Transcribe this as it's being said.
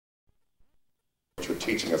You're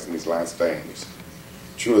teaching us in these last days.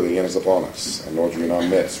 Truly, the end is upon us. And Lord, you're in our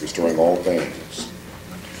midst, restoring all things.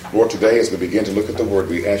 Lord, today as we begin to look at the Word,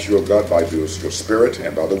 we ask you, O God, by your Spirit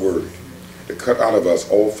and by the Word, to cut out of us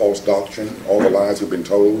all false doctrine, all the lies we've been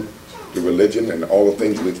told, the religion, and all the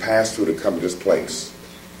things we've passed through to come to this place.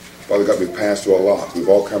 Father God, we've passed through a lot. We've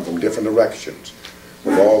all come from different directions.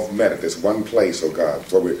 We've all met at this one place, O God,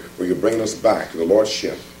 where you're bringing us back to the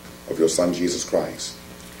Lordship of your Son, Jesus Christ.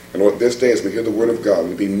 And Lord, this day as we hear the Word of God,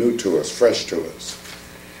 will be new to us, fresh to us.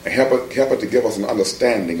 And help it to give us an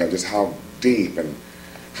understanding of just how deep and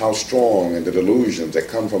how strong and the delusions that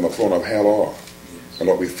come from the throne of hell are. And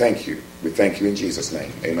Lord, we thank you. We thank you in Jesus'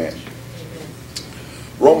 name. Amen.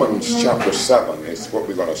 Romans chapter 7 is what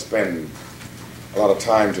we're going to spend a lot of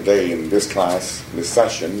time today in this class, this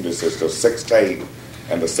session. This is the sixth tape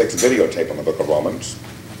and the sixth videotape on the book of Romans.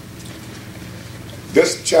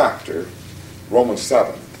 This chapter, Romans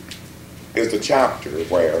 7, is the chapter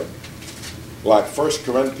where, like 1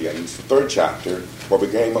 Corinthians, the third chapter, where we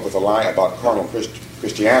came up with a lie about carnal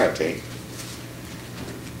Christianity,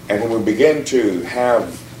 and when we begin to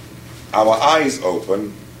have our eyes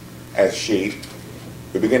open as sheep,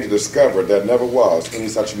 we begin to discover there never was any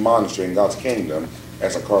such monster in God's kingdom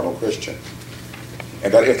as a carnal Christian.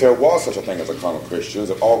 And that if there was such a thing as a carnal Christian,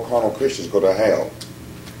 that all carnal Christians go to hell.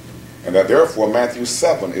 And that therefore Matthew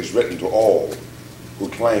 7 is written to all who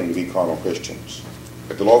claim to be carnal Christians.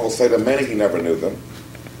 But the Lord will say to many he never knew them,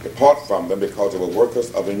 depart from them because they were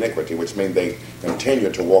workers of iniquity, which means they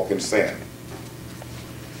continue to walk in sin.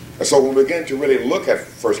 And so when we begin to really look at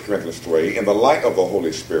 1 Corinthians 3, in the light of the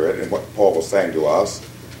Holy Spirit and what Paul was saying to us,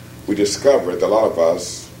 we discovered that a lot of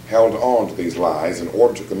us held on to these lies in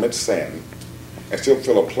order to commit sin and still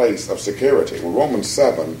feel a place of security. Well, Romans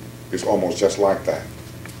 7 is almost just like that.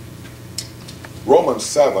 Romans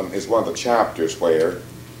 7 is one of the chapters where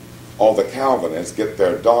all the Calvinists get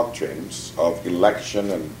their doctrines of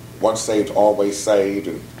election and once saved, always saved,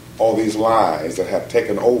 and all these lies that have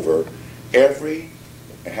taken over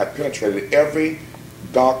and have penetrated every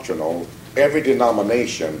doctrinal, every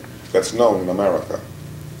denomination that's known in America.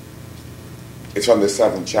 It's from the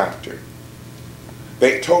 7th chapter.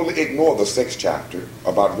 They totally ignore the 6th chapter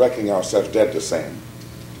about reckoning ourselves dead to sin.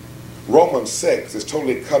 Romans 6 is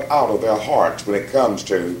totally cut out of their hearts when it comes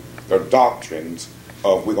to their doctrines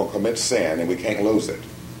of we're going to commit sin and we can't lose it.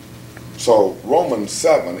 So Romans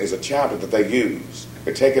 7 is a chapter that they use.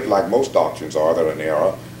 They take it like most doctrines are that are in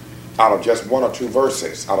error, out of just one or two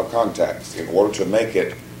verses, out of context, in order to make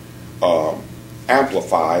it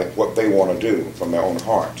amplify what they want to do from their own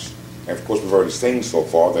hearts. And of course we've already seen so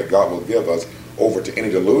far that God will give us over to any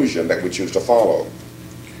delusion that we choose to follow.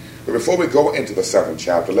 But before we go into the 7th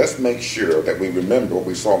chapter, let's make sure that we remember what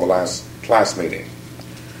we saw in the last class meeting.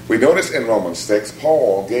 We noticed in Romans 6,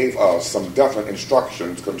 Paul gave us some definite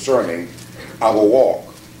instructions concerning our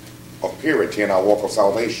walk of purity and our walk of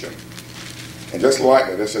salvation. And just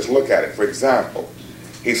lightly, let's just look at it. For example,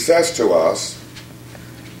 he says to us,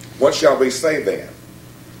 what shall we say then?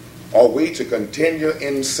 Are we to continue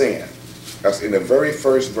in sin? That's in the very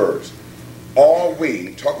first verse. Are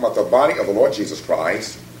we, talking about the body of the Lord Jesus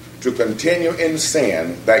Christ, to continue in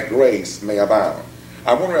sin that grace may abound?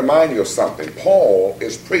 I want to remind you of something. Paul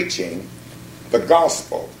is preaching the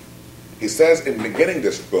gospel. He says in beginning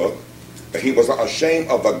this book that he was not ashamed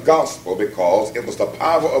of the gospel because it was the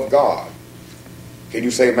power of God. Can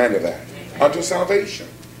you say amen to that? Unto salvation.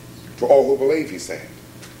 To all who believe, he said.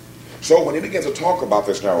 So when he begins to talk about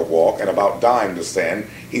this narrow walk and about dying to sin,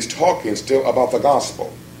 he's talking still about the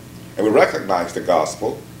gospel. And we recognize the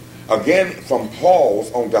gospel, again, from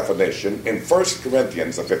Paul's own definition in 1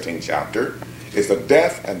 Corinthians, the 15th chapter, is the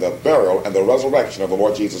death and the burial and the resurrection of the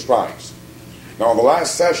Lord Jesus Christ. Now, in the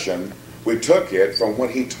last session, we took it from when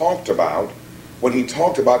he talked about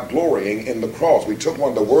glorying in the cross. We took one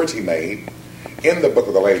of the words he made in the book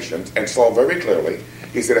of Galatians and saw very clearly,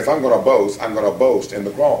 he said, if I'm going to boast, I'm going to boast in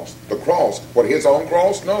the cross. The cross, what, his own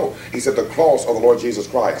cross? No. He said the cross of the Lord Jesus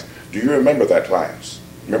Christ. Do you remember that, class?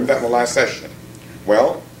 Remember that in the last session?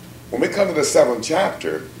 Well, when we come to the 7th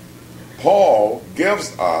chapter, Paul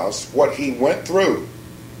gives us what he went through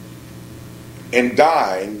in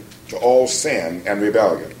dying to all sin and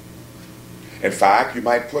rebellion. In fact, you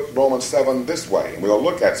might put Romans 7 this way, and we'll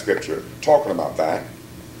look at Scripture talking about that.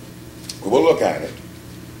 We will look at it.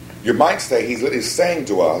 You might say he's saying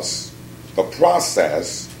to us the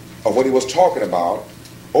process of what he was talking about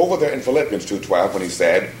over there in Philippians 2:12 when he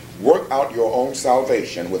said, work out your own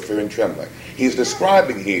salvation with fear and trembling. He's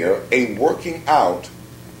describing here a working out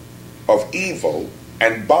of evil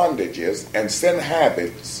and bondages and sin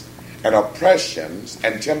habits and oppressions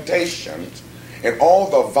and temptations and all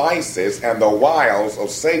the vices and the wiles of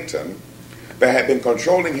Satan that had been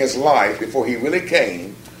controlling his life before he really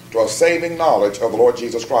came to a saving knowledge of the Lord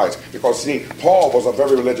Jesus Christ. Because, see, Paul was a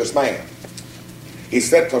very religious man. He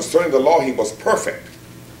said concerning the law he was perfect.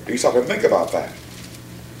 You stop and think about that.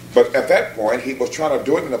 But at that point, he was trying to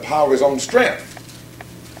do it in the power of his own strength.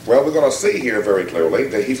 Well, we're going to see here very clearly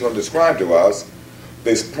that he's going to describe to us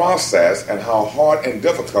this process and how hard and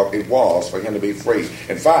difficult it was for him to be free.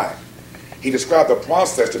 In fact, he described the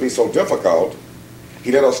process to be so difficult,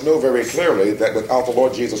 he let us know very clearly that without the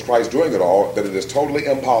Lord Jesus Christ doing it all, that it is totally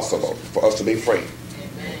impossible for us to be free.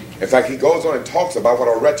 In fact, he goes on and talks about what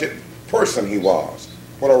a wretched person he was,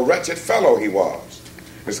 what a wretched fellow he was.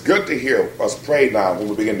 It's good to hear us pray now when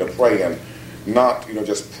we begin to pray and not,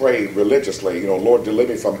 just pray religiously. Lord,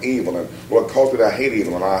 deliver me from evil, and Lord, cause me to hate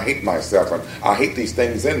evil, and I hate myself, and I hate these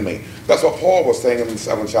things in me. That's what Paul was saying in the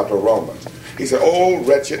 7th chapter of Romans. He said, "Oh,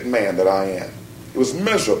 wretched man that I am." He was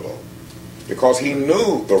miserable because he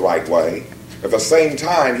knew the right way. At the same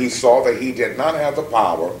time, he saw that he did not have the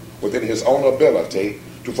power within his own ability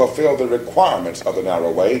to fulfill the requirements of the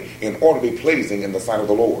narrow way in order to be pleasing in the sight of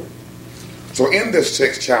the Lord. So in this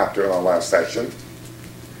 6th chapter, in our last section,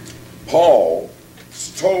 Paul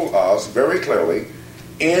told us very clearly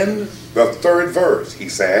in the 3rd verse, he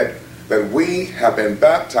said that we have been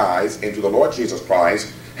baptized into the Lord Jesus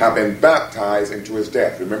Christ, have been baptized into his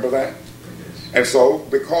death. Remember that? And so,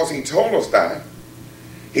 because he told us that,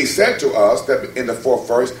 he said to us that in the 4th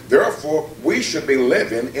verse, therefore we should be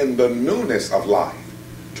living in the newness of life.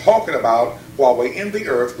 Talking about while we're in the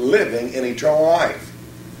earth, living in eternal life.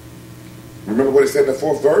 Remember what he said in the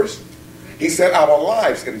 4th verse? He said our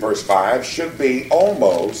lives, in verse 5, should be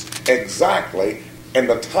almost exactly in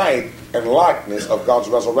the type and likeness of God's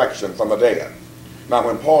resurrection from the dead. Now,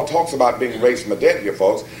 when Paul talks about being raised from the dead here,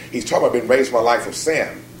 folks, he's talking about being raised from a life of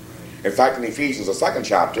sin. In fact, in Ephesians, the 2nd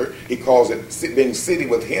chapter, he calls it being seated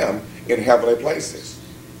with him in heavenly places.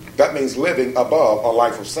 That means living above a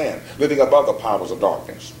life of sin, living above the powers of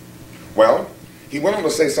darkness. Well, he went on to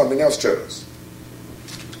say something else to us.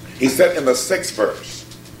 He said in the 6th verse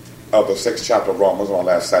of the 6th chapter of Romans, in our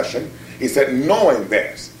last session, he said, knowing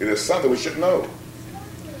this, it is something we should know,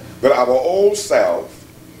 that our old self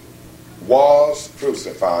was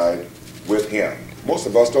crucified with him. Most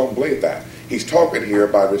of us don't believe that. He's talking here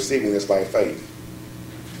by receiving this by faith.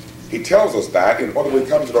 He tells us that in order we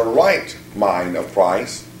come to the right mind of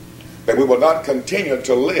Christ, that we will not continue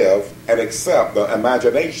to live and accept the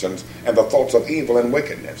imaginations and the thoughts of evil and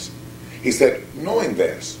wickedness. He said, knowing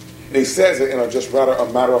this, and he says it in a just rather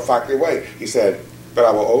a matter-of-factly way. He said that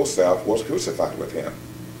our old self was crucified with him.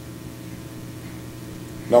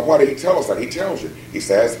 Now, why did he tell us that? He tells you. He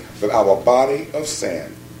says that our body of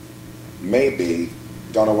sin may be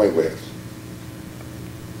done away with.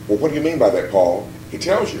 Well, what do you mean by that, Paul? He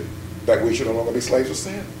tells you that we should no longer be slaves of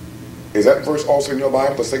sin. Is that verse also in your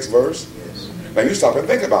Bible, the 6th verse? Yes. Now, you stop and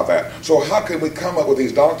think about that. So how can we come up with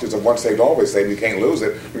these doctrines of once saved, always saved? You can't lose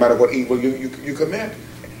it, no matter what evil you commit.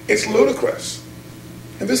 It's ludicrous.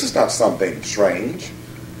 And this is not something strange.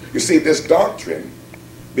 You see, this doctrine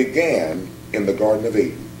began in the Garden of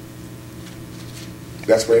Eden.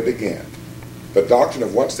 That's where it began. The doctrine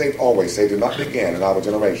of once saved, always saved did not begin in our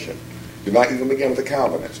generation. Did not even begin with the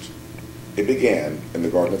Calvinists. It began in the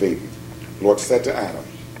Garden of Eden. The Lord said to Adam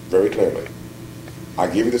very clearly, I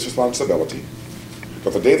give you this responsibility,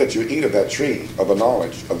 but the day that you eat of that tree of the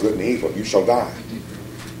knowledge of good and evil, you shall die.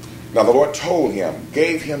 Now the Lord told him,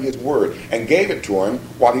 gave him his word, and gave it to him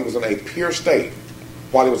while he was in a pure state,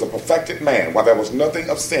 while he was a perfected man, while there was nothing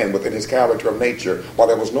of sin within his character of nature, while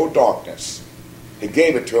there was no darkness. He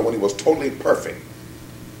gave it to him when he was totally perfect.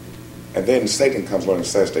 And then Satan comes along and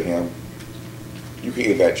says to him, you can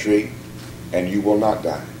eat that tree and you will not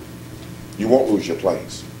die. You won't lose your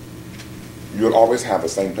place. You'll always have the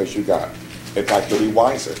same place you got. In fact, you'll be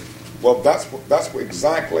wiser. Well, that's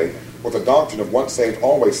exactly what the doctrine of once saved,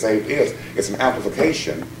 always saved is. It's an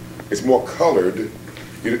amplification. It's more colored.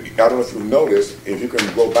 I don't know if you've noticed, if you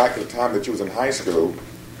can go back to the time that you was in high school,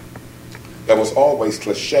 there was always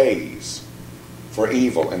cliches for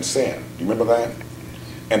evil and sin. You remember that?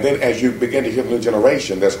 And then as you begin to hear the new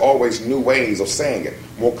generation, there's always new ways of saying it,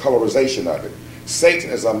 more colorization of it. Satan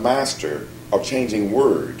is a master of changing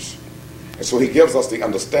words. And so he gives us the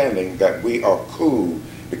understanding that we are cool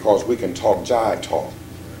because we can talk jive talk.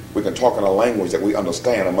 We can talk in a language that we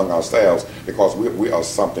understand among ourselves because we are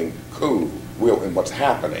something cool, real in what's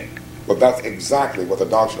happening. But that's exactly what the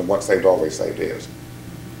doctrine of once saved, always saved is.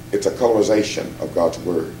 It's a colorization of God's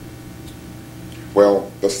word.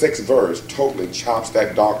 Well, the 6th verse totally chops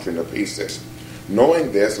that doctrine to pieces.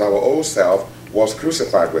 Knowing this, that our old self was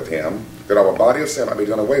crucified with him, that our body of sin might be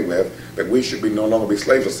done away with, that we should no longer be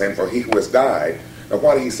slaves of sin, for he who has died. Now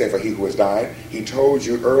why did he say for he who has died? He told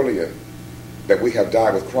you earlier that we have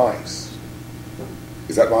died with Christ.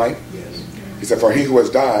 Is that right? Yes. He said, for he who has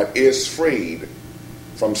died is freed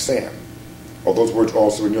from sin. Or those words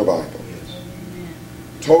also in your Bible. Yes.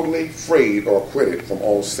 Totally freed or acquitted from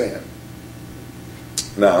all sin.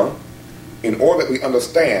 Now, in order that we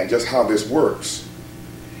understand just how this works,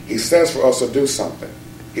 he says for us to do something.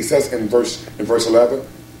 He says in verse 11,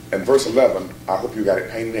 I hope you got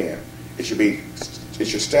it painted in. It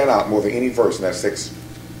should stand out more than any verse in that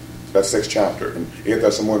sixth chapter. And yet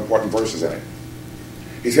there's some more important verses in it.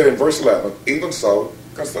 He said in verse 11, even so,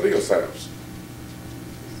 consider yourselves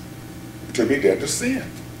to be dead to sin.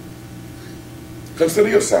 Consider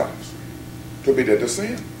yourselves to be dead to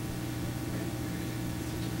sin,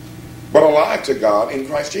 but alive to God in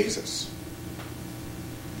Christ Jesus.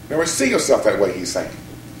 Now, see yourself that way, he's saying.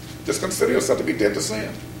 Just consider yourself to be dead to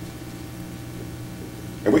sin.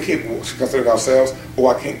 And we keep considering ourselves,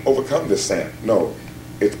 I can't overcome this sin. No,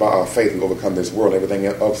 it's by our faith we overcome this world, everything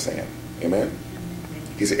of sin. Amen?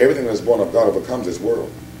 He said everything that is born of God overcomes this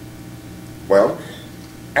world. Well,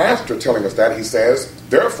 after telling us that, he says,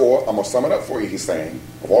 therefore, I'm going to sum it up for you, he's saying,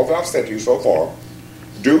 of all that I've said to you so far,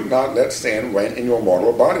 do not let sin reign in your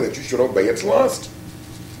mortal body, that you should obey its lust.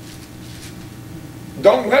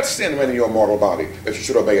 Don't let sin reign in your mortal body, that you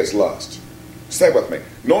should obey its lust. Say with me,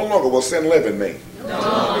 no longer will sin live in me. No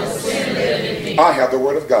longer will sin live in me. I have the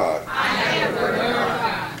word of God. I have the word of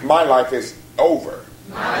God. My life is over.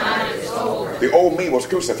 My life is over. The old me was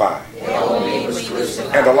crucified. The old me was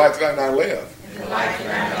crucified. And the life that I now live, And the life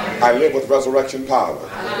that I live with resurrection power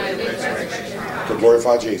I live with resurrection power. to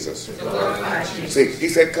glorify Jesus. To glorify Jesus. See, he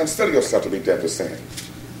said, consider yourself to be dead to sin.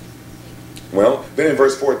 Well, then in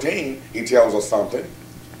verse 14, he tells us something.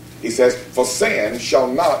 He says, for sin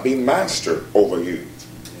shall not be master over you.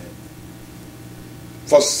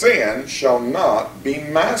 For sin shall not be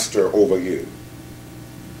master over you.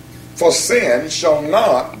 For sin shall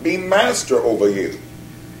not be master over you.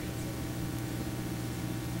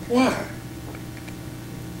 Why?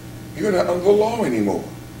 You're not under the law anymore.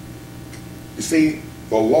 You see,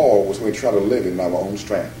 the law was when we try to live in our own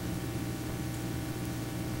strength.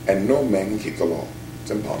 And no man can keep the law.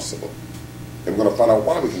 It's impossible. And we're going to find out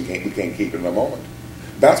why we can't keep it in a moment.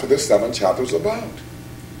 That's what this 7th chapter is about.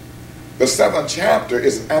 The 7th chapter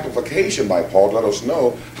is an amplification by Paul to let us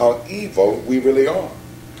know how evil we really are.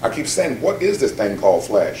 I keep saying, what is this thing called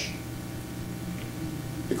flesh?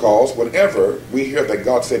 Because whenever we hear that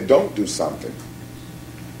God said don't do something,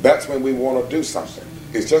 that's when we want to do something.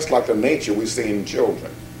 It's just like the nature we see in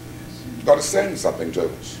children. God is saying something to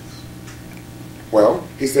us. Well,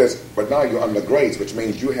 he says, but now you're under grace, which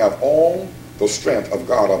means you have all the strength of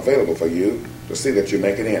God available for you to see that you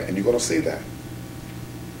make it in. And you're going to see that.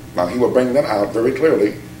 Now, he will bring that out very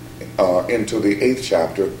clearly into the 8th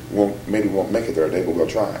chapter. Maybe we won't make it there today, but we'll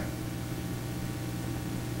try.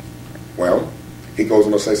 Well, he goes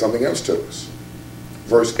on to say something else to us.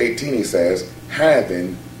 Verse 18, he says,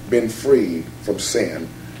 having been freed from sin,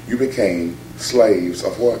 you became slaves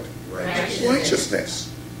of what?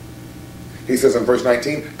 Righteousness. He says in verse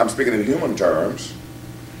 19, I'm speaking in human terms,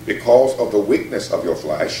 because of the weakness of your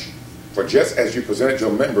flesh, for just as you presented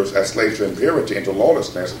your members as slaves to impurity and to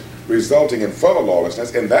lawlessness, resulting in further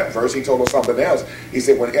lawlessness, in that verse he told us something else. He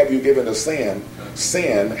said, whenever you give in to sin,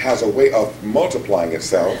 sin has a way of multiplying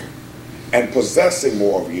itself and possessing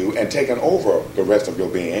more of you and taking over the rest of your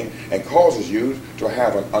being, and causes you to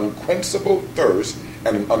have an unquenchable thirst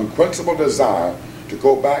and an unquenchable desire to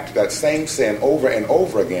go back to that same sin over and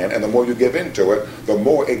over again. And the more you give into it, the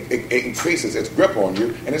more it increases its grip on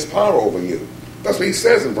you and its power over you. That's what he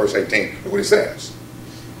says in verse 18. Look what he says.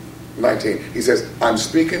 19. He says, I'm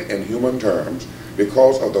speaking in human terms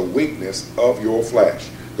because of the weakness of your flesh.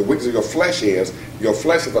 The weakness of your flesh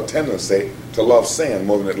is a tendency to love sin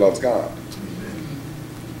more than it loves God.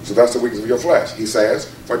 So that's the weakness of your flesh. He says,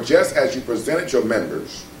 for just as you presented your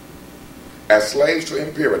members as slaves to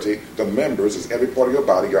impurity, the members is every part of your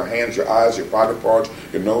body, your hands, your eyes, your private parts,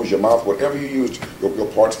 your nose, your mouth, whatever you use your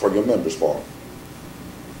parts for your members for.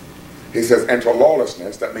 He says, and to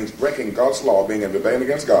lawlessness, that means breaking God's law, being in rebellion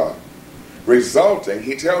against God, resulting,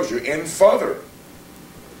 he tells you, in further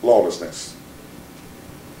lawlessness.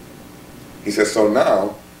 He says, so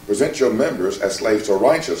now, present your members as slaves to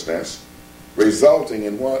righteousness, resulting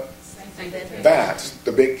in what? Sanctification. That's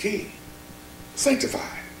the big key.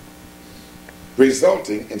 Sanctified.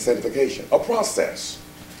 Resulting in sanctification. A process.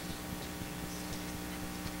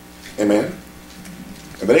 Amen?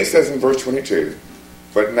 And then he says in verse 22,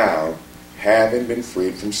 but now, having been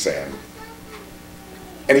freed from sin,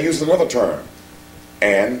 And he uses another term,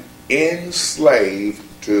 and enslaved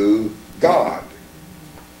to God.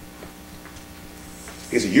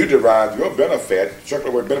 He said, you derive your benefit, circle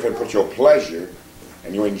the word benefit, puts your pleasure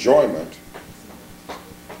and your enjoyment.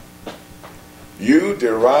 You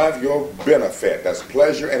derive your benefit, that's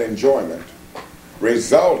pleasure and enjoyment,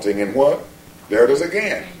 resulting in what? There it is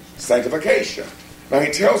again, sanctification. Now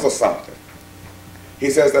he tells us something. He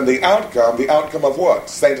says, and the outcome of what?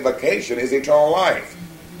 Sanctification is eternal life.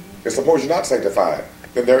 And suppose you're not sanctified,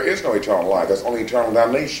 then there is no eternal life. There's only eternal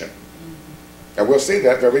damnation. And we'll see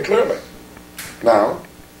that very clearly. Now,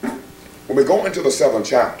 when we go into the 7th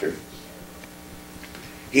chapter,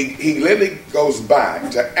 he literally goes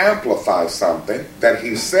back to amplify something that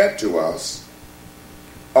he said to us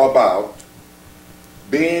about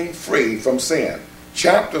being free from sin.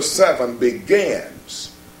 Chapter 7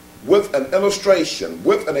 begins with an illustration,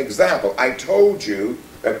 with an example. I told you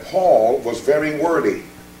that Paul was very wordy.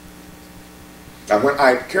 And when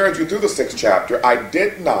I carried you through the 6th chapter, I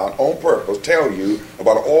did not, on purpose, tell you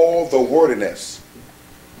about all the wordiness.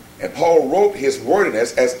 And Paul wrote his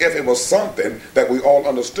wordiness as if it was something that we all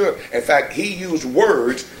understood. In fact, he used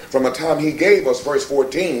words from the time he gave us verse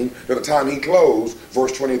 14 to the time he closed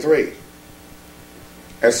verse 23.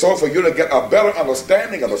 And so for you to get a better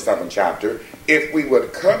understanding of the 7th chapter, if we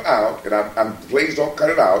would cut out, and please don't cut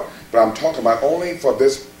it out, but I'm talking about only for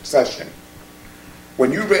this session.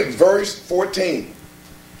 When you read verse 14,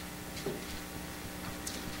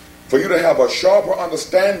 for you to have a sharper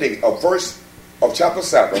understanding of chapter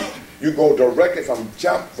 7, you go directly from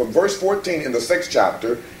verse 14 in the 6th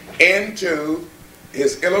chapter into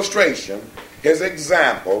his illustration, his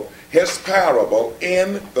example, his parable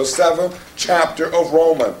in the 7th chapter of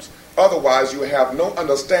Romans. Otherwise, you have no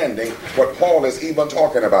understanding what Paul is even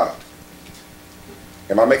talking about.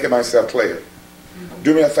 Am I making myself clear?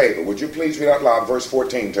 Do me a favor. Would you please read out loud verse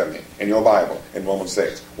 14 to me in your Bible in Romans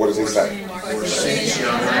 6? What does he say? For sin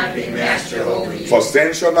shall not be master over you. For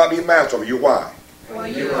sin shall not be master over you. Why? For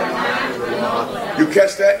you are not under the law. You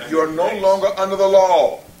catch that? You are no longer under the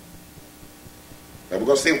law. And we're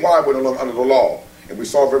going to see why we're no longer under the law. And we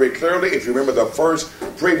saw very clearly, if you remember the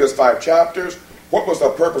previous 5 chapters, what was the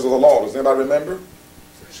purpose of the law? Does anybody remember?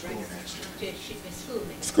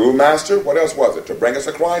 Schoolmaster. What else was it? To bring us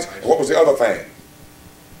to Christ. And what was the other thing?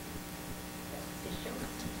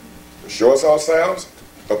 To show us ourselves.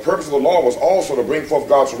 The purpose of the law was also to bring forth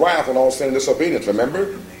God's wrath on all sin and disobedience.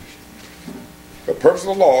 Remember? The purpose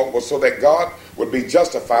of the law was so that God would be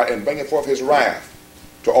justified in bringing forth his wrath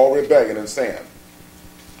to all rebellion and sin.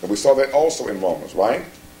 And we saw that also in Romans, right?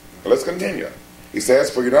 But let's continue. He says,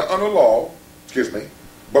 for you're not under law,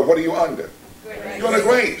 but what are you under? Grace. You're under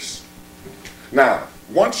grace. Now,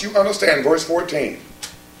 once you understand verse 14,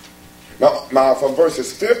 now from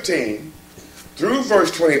verses 15 through verse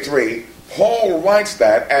 23, Paul writes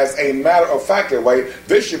that as a matter-of-fact way,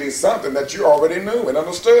 this should be something that you already knew and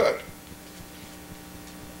understood.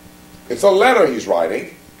 It's a letter he's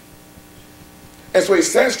writing. And so he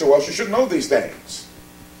says to us, you should know these things.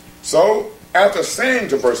 So, after saying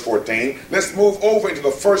to verse 14, let's move over into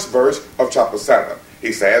the first verse of chapter 7.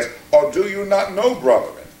 He says, or do you not know,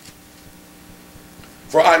 brethren?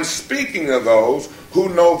 For I'm speaking of those who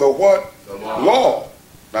know the what? The law. Law.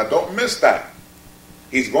 Now don't miss that.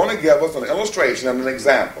 He's going to give us an illustration and an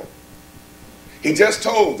example. He just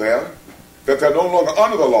told them that they're no longer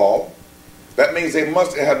under the law. That means they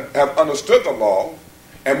must have understood the law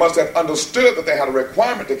and must have understood that they had a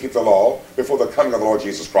requirement to keep the law before the coming of the Lord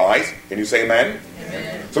Jesus Christ. Can you say amen?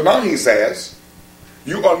 Amen. So now he says,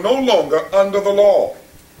 you are no longer under the law.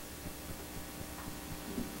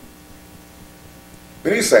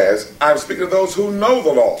 Then he says, I'm speaking to those who know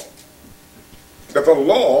the law. That the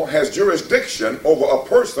law has jurisdiction over a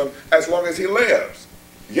person as long as he lives.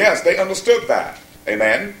 Yes, they understood that.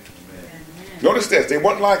 Amen? Amen. Notice this, they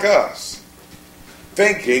weren't like us,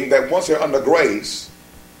 thinking that once they're under grace,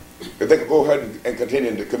 that they could go ahead and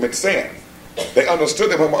continue to commit sin. They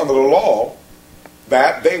understood that when they were under the law,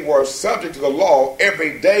 that they were subject to the law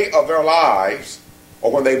every day of their lives,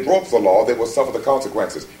 or when they broke the law, they would suffer the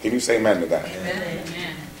consequences. Can you say amen to that? Amen.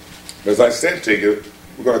 Amen. As I said to you,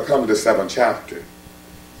 we're going to come to the 7th chapter.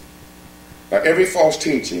 Now, every false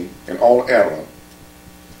teaching and all error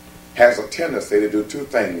has a tendency to do 2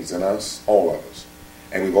 things in us, all of us,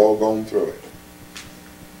 and we've all gone through it.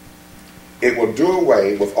 It will do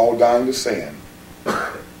away with all dying to sin,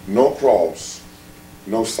 no cross,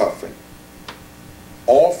 no suffering.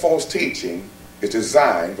 All false teaching is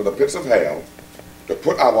designed for the pits of hell to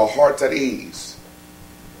put our hearts at ease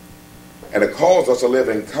and to cause us to live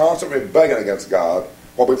in constant rebellion against God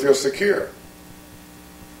while we feel secure.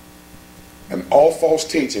 And all false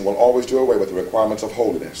teaching will always do away with the requirements of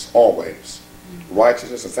holiness. Always.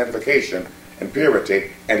 Righteousness and sanctification and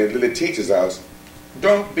purity. And it really teaches us,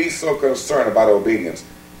 don't be so concerned about obedience.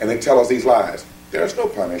 And they tell us these lies. There's no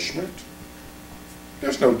punishment.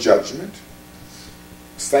 There's no judgment.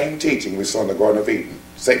 Same teaching we saw in the Garden of Eden.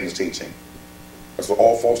 Satan's teaching. That's what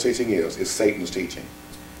all false teaching is. It's Satan's teaching.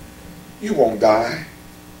 You won't die.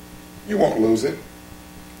 You won't lose it.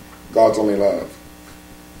 God's only love.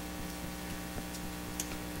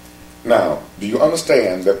 Now, do you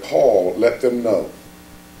understand that Paul let them know,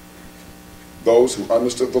 those who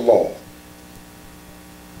understood the law,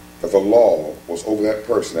 that the law was over that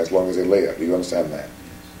person as long as they lived? Do you understand that?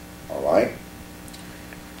 All right.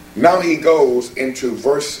 Now he goes into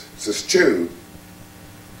verses 2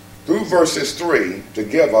 through verses 3 to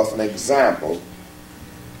give us an example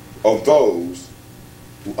of those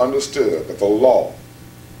who understood that the law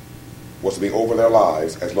was to be over their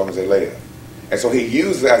lives as long as they lived. And so he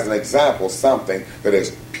uses as an example something that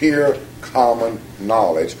is pure common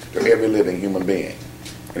knowledge to every living human being.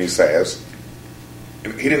 And he says,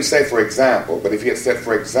 he didn't say for example, but if he had said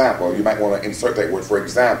for example, you might want to insert that word for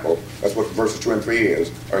example. That's what verses 2 and 3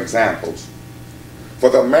 is, are examples. For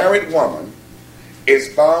the married woman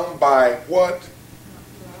is bound by what?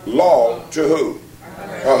 Law to who?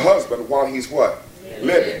 Her husband while he's what?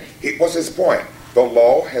 Living. What's his point? The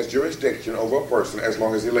law has jurisdiction over a person as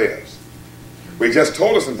long as he lives. We just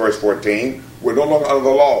told us in verse 14, we're no longer under the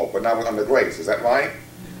law, but now we're under grace. Is that right?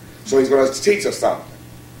 So he's going to teach us something.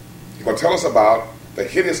 He's going to tell us about the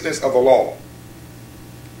hideousness of the law.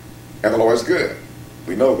 And the law is good.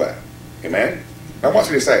 We know that. Amen? Now watch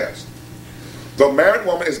what he says. The married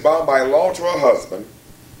woman is bound by law to her husband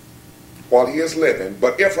while he is living,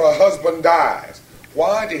 but if her husband dies,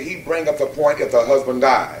 why did he bring up the point if the husband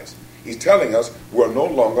dies? He's telling us we're no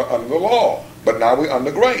longer under the law, but now we're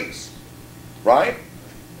under grace. Right?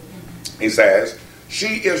 He says, she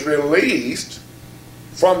is released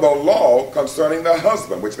from the law concerning the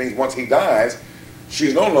husband, which means once he dies,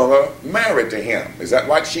 she's no longer married to him. Is that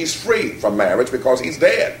right? She's free from marriage because he's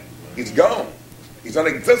dead. He's gone. He's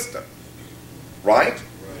non-existent. Right?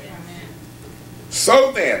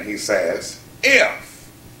 So then, he says,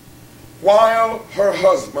 if while her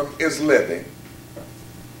husband is living,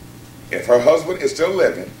 if her husband is still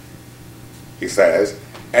living, he says,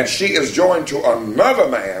 and she is joined to another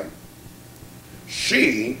man,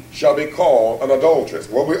 she shall be called an adulteress.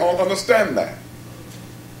 Well, we all understand that.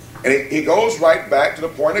 And he goes right back to the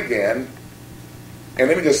point again. And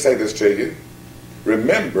let me just say this to you.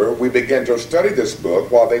 Remember, we began to study this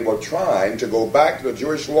book while they were trying to go back to the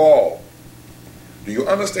Jewish law. Do you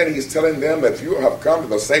understand? He's telling them that if you have come to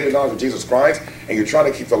the saving knowledge of Jesus Christ and you're trying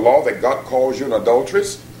to keep the law, that God calls you an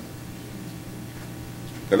adulteress?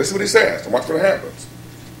 Now listen what he says and watch what happens.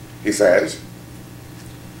 He says,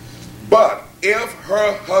 but if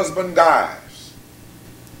her husband dies,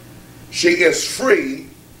 she is free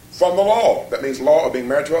from the law. That means law of being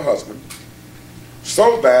married to her husband,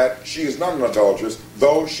 so that she is not an adulteress,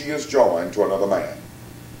 though she is joined to another man.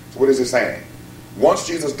 So what is he saying? Once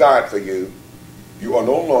Jesus died for you, you are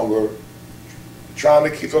no longer trying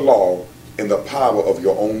to keep the law in the power of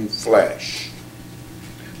your own flesh.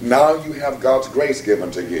 Now you have God's grace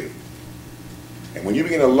given to you. And when you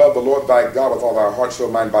begin to love the Lord thy God with all thy heart,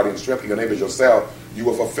 soul, mind, body, and strength, and your neighbors yourself, you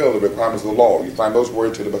will fulfill the requirements of the law. You find those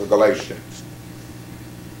words in the book of Galatians.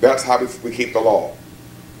 That's how we keep the law.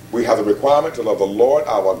 We have the requirement to love the Lord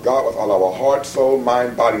our God with all our heart, soul,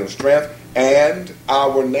 mind, body, and strength, and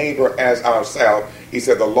our neighbor as ourselves. He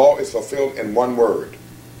said the law is fulfilled in one word.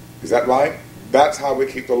 Is that right? That's how we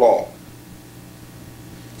keep the law.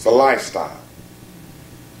 It's a lifestyle.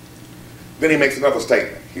 Then he makes another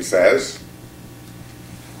statement. He says,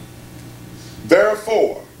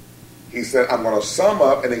 therefore, he said, I'm going to sum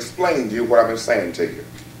up and explain to you what I've been saying to you.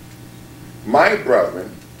 My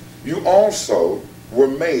brethren, you also were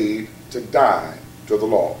made to die to the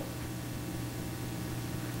law.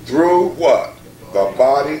 Through what? The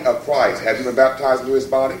body of Christ. Have you been baptized into his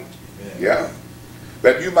body? Yeah.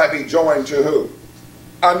 That you might be joined to who?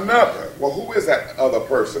 Another. Well, who is that other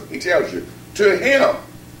person? He tells you. To him.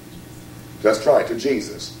 That's right, to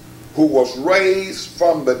Jesus. Who was raised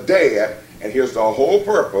from the dead. And here's the whole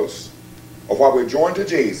purpose of why we're joined to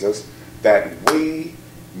Jesus. That we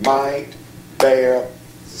might bear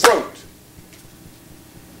fruit.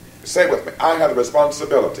 Say with me. I have the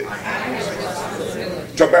responsibility.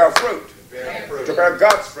 To bear fruit. To bear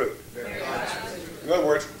God's fruit. In other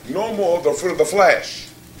words, no more the fruit of the flesh.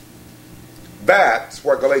 That's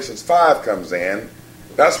where Galatians 5 comes in.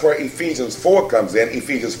 That's where Ephesians 4 comes in.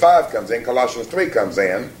 Ephesians 5 comes in. Colossians 3 comes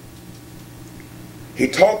in. He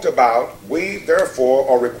talked about, we therefore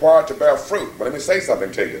are required to bear fruit. But let me say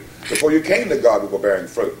something to you. Before you came to God, we were bearing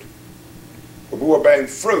fruit. But we were bearing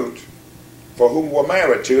fruit for whom we were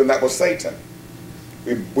married to, and that was Satan.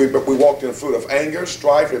 We walked in the fruit of anger,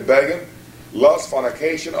 strife, rebellion, lust,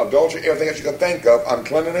 fornication, adultery, everything that you can think of,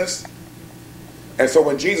 uncleanness. And so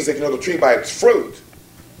when Jesus said, you know the tree by its fruit,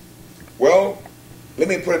 well, let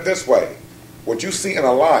me put it this way. What you see in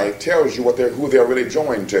a life tells you who they're really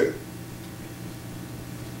joined to.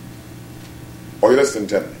 Are you listening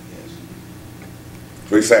to me? Yes.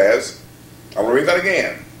 So he says, I'm going to read that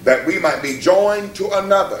again. That we might be joined to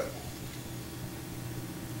another.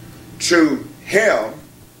 To him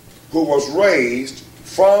who was raised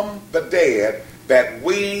from the dead, that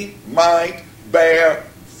we might bear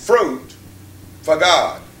fruit for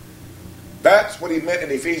God. That's what he meant in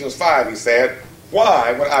Ephesians 5. He said,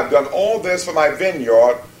 why, when I've done all this for my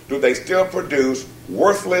vineyard, do they still produce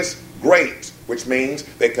worthless grapes? Which means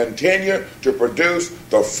they continue to produce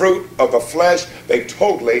the fruit of the flesh. They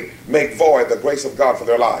totally make void the grace of God for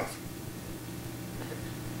their life.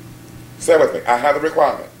 Say with me. I have the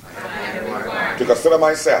requirement to consider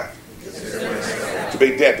myself to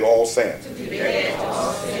be dead to all sin.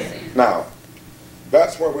 Now,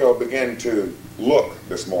 that's where we'll begin to look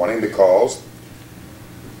this morning, because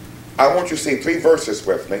I want you to see 3 verses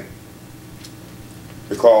with me,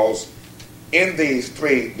 because in these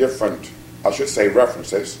 3 different, I should say,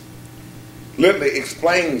 references, literally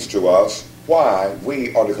explains to us why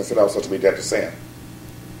we are to consider ourselves to be dead to sin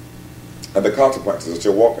and the consequences of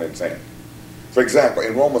still walking in sin. For example,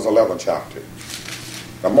 in Romans 11 chapter,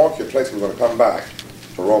 now mark your place, we're going to come back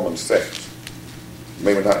to Romans 6.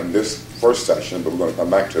 Maybe not in this first session, but we're going to come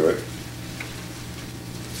back to it.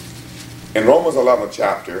 In Romans 11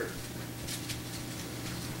 chapter,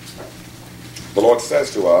 the Lord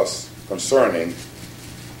says to us concerning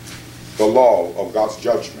the law of God's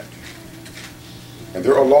judgment. And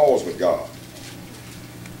there are laws with God.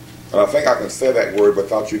 And I think I can say that word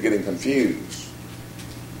without you getting confused.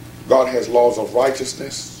 God has laws of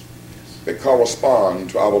righteousness that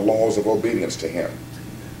correspond to our laws of obedience to him.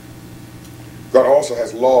 God also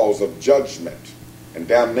has laws of judgment and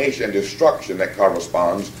damnation and destruction that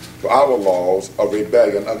corresponds to our laws of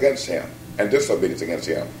rebellion against him and disobedience against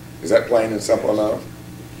him. Is that plain and simple enough?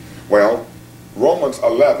 Well, Romans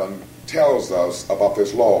 11 tells us about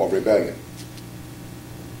this law of rebellion.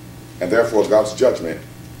 And therefore God's judgment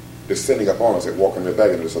descending upon us that walk in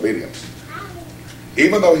rebellion and disobedience.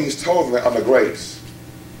 Even though he's totally under grace,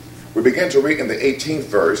 we begin to read in the 18th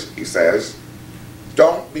verse, he says,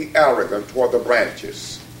 don't be arrogant toward the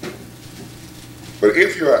branches. But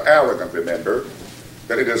if you are arrogant, remember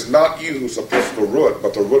that it is not you who supports the root,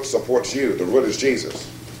 but the root supports you. The root is Jesus.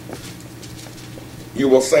 You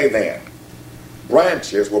will say then,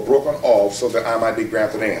 branches were broken off so that I might be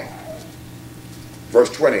grafted in. Verse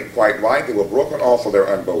 20, quite right, they were broken off for their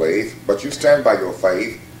unbelief, but you stand by your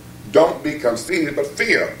faith. Don't be conceited, but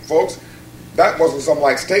fear. Folks, that wasn't some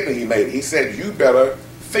light statement he made. He said, you better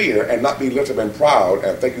fear and not be lifted and proud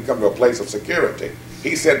and think you come to a place of security.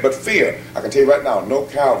 He said, but fear. I can tell you right now, no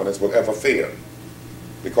Calvinist will ever fear,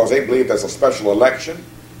 because they believe there's a special election.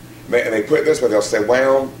 And they put it this way, they'll say,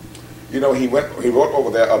 well, you know, he wrote over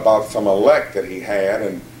there about some elect that he had,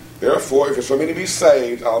 and therefore, if it's for me to be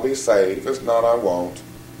saved, I'll be saved. If it's not, I won't.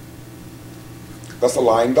 That's a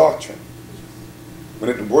lying doctrine.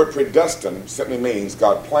 When the word predestined simply means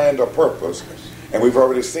God planned a purpose, and we've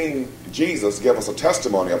already seen Jesus give us a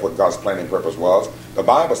testimony of what God's plan and purpose was. The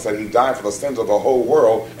Bible said he died for the sins of the whole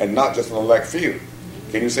world and not just an elect few.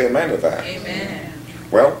 Can you say amen to that? Amen.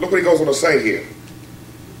 Well, look what he goes on to say here.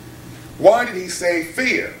 Why did he say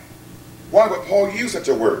fear? Why would Paul use such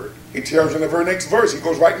a word? He tells you in the very next verse. He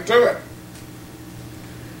goes right into it.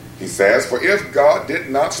 He says, for if God did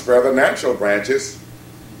not spare the natural branches,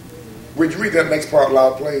 would you read that next part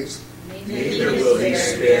loud, please? Neither will he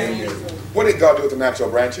spare you. What did God do with the natural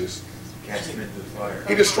branches? Cast them into the fire.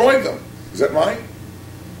 He destroyed them. Is that right?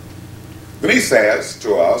 Then he says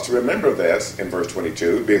to us to remember this in verse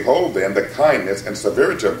 22, behold then the kindness and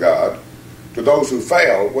severity of God to those who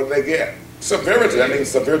fail. What do they get? Severity, that means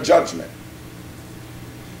severe judgment.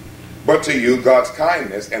 But to you, God's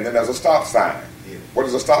kindness, and then there's a stop sign. Yeah. What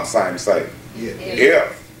does a stop sign say?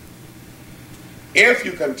 Yeah. If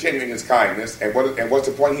you continue in his kindness, and what's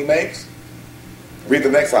the point he makes? Read the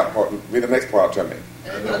next part to me.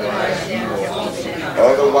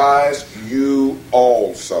 Otherwise, you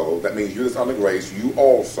also, that means you that's under grace, you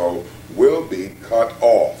also will be cut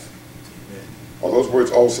off. Are those words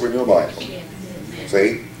also in your Bible?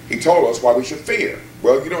 See? He told us why we should fear.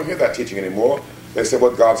 Well, you don't hear that teaching anymore. They say,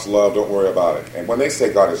 well, God's love, don't worry about it. And when they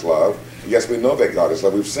say God is love, Yes, we know that God is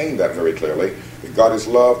love. We've seen that very clearly. That God is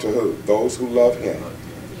love to who? Those who love him.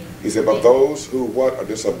 He said, but those who what are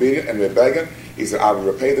disobedient and rebellion, he said, I will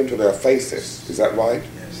repay them to their faces. Is that right?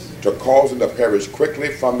 Yes. To cause them to perish quickly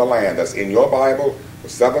from the land. That's in your Bible, the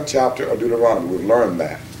 7th chapter of Deuteronomy. We've learned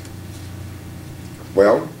that.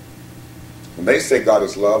 Well, when they say God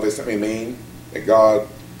is love, they simply mean that God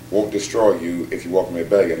won't destroy you if you walk in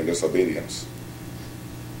rebellion and disobedience.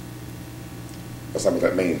 That's not what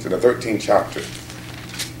that means. In the 13th chapter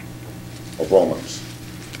of Romans,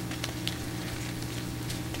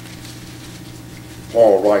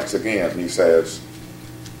 Paul writes again, and he says,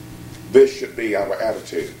 this should be our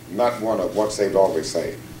attitude, not one of once saved, always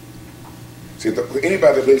saved. See,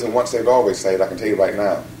 anybody that believes in once saved, always saved, I can tell you right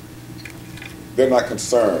now, they're not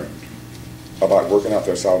concerned about working out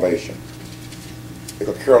their salvation. They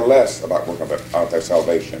could care less about working out their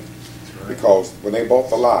salvation. Because when they bought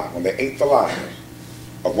the lie, when they ate the lie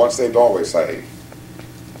of once saved, always saved,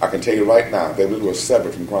 I can tell you right now, they really were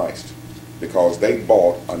severed from Christ. Because they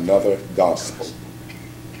bought another gospel.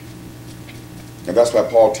 And that's why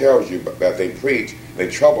Paul tells you that they preach, they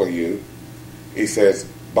trouble you. He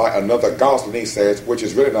says, by another gospel, and he says, which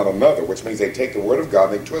is really not another, which means they take the word of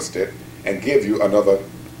God and they twist it and give you another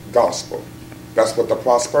gospel. That's what the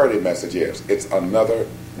prosperity message is. It's another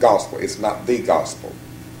gospel. It's not the gospel.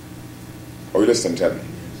 Are you listening to me?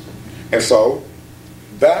 And so,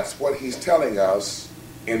 that's what he's telling us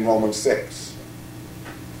in Romans 6.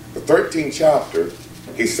 The 13th chapter,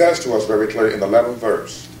 he says to us very clearly in the 11th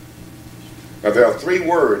verse. Now, there are 3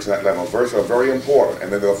 words in that 11th verse that are very important.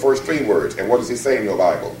 And then there are the first 3 words. And what does he say in your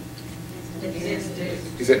Bible?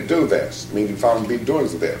 He said, do this. Meaning you found to be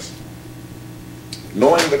doings of this.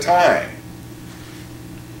 Knowing the time,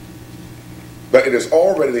 but it is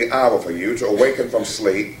already the hour for you to awaken from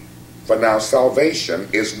sleep, for now salvation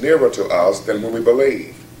is nearer to us than when we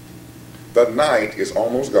believed. The night is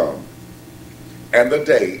almost gone, and the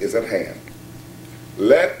day is at hand.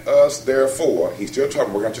 Let us therefore, he's still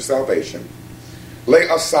talking about your salvation, lay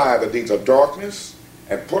aside the deeds of darkness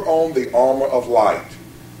and put on the armor of light.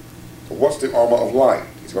 So what's the armor of light?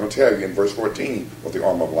 He's going to tell you in verse 14 what the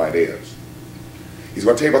armor of light is. He's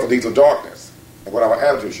going to tell you about the deeds of darkness and what our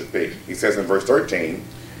attitude should be. He says in verse 13,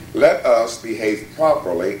 let us behave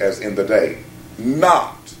properly as in the day,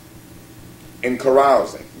 not in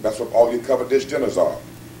carousing. That's what all you covered dish dinners are.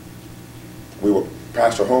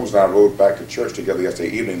 Pastor Holmes and I rode back to church together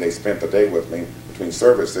yesterday evening. They spent the day with me between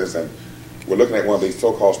services, and we're looking at one of these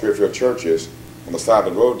so-called spiritual churches on the side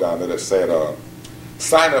of the road down there that said,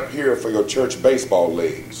 sign up here for your church baseball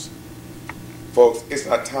leagues. Folks, it's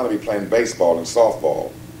not time to be playing baseball and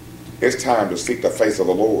softball. It's time to seek the face of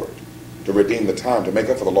the Lord, to redeem the time, to make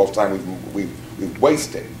up for the lost time we've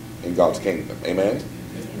wasted in God's kingdom. Amen?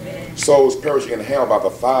 Amen. Souls perishing in hell by the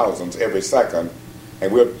thousands every second,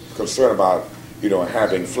 and we're concerned about,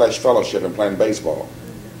 having flesh fellowship and playing baseball.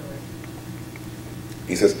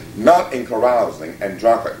 He says, not in carousing and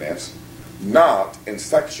drunkenness, not in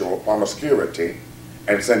sexual promiscuity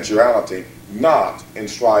and sensuality, not in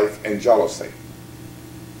strife and jealousy.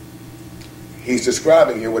 He's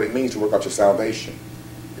describing here what it means to work out your salvation.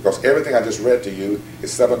 Because everything I just read to you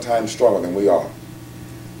is 7 times stronger than we are.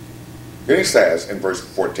 Then he says in verse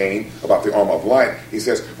 14 about the armor of light, he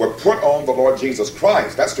says, well, put on the Lord Jesus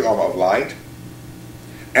Christ. That's the armor of light.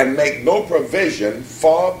 And make no provision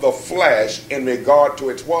for the flesh in regard to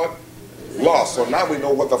its what? Lust. So now we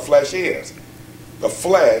know what the flesh is. The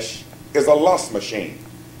flesh is a lust machine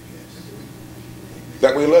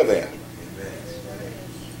that we live in.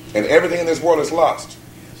 And everything in this world is lust.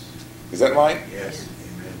 Is that right? Yes.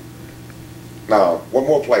 Now, one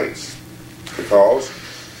more place. Because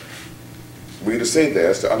we need to see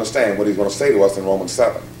this to understand what he's going to say to us in Romans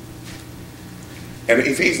 7. And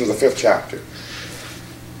Ephesians, the 5th chapter.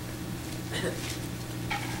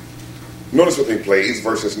 Notice with me, please,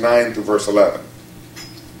 verses 9 through verse 11.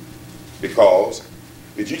 Because,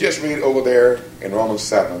 did you just read over there in Romans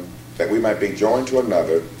 7 that we might be joined to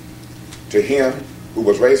another, to him who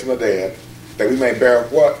was raised from the dead, that we may bear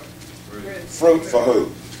what? Fruit for who?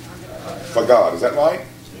 For God. Is that right?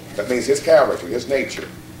 That means his character, his nature.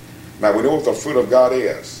 Now we know what the fruit of God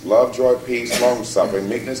is. Love, joy, peace, long-suffering,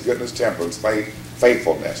 meekness, goodness, temperance,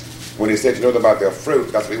 faithfulness. When he said you know about their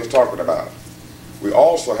fruit, that's what he was talking about. We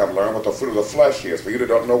also have learned what the fruit of the flesh is. For you that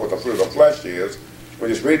don't know what the fruit of the flesh is, let me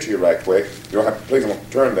just read it to you right quick. You don't have to, please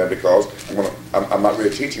don't turn there because I'm not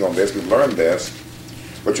really teaching on this. We've learned this.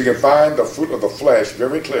 But you can find the fruit of the flesh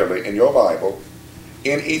very clearly in your Bible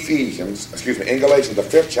in in Galatians, the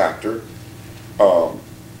 5th chapter,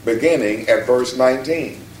 beginning at verse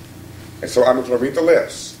 19. And so I'm going to read the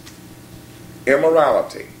list.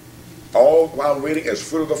 Immorality, All while I'm reading is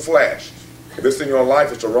fruit of the flesh. If it's in your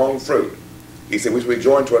life, it's the wrong fruit. He said, we should be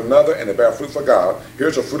joined to another and to bear fruit for God.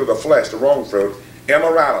 Here's the fruit of the flesh, the wrong fruit.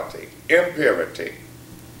 Immorality, impurity,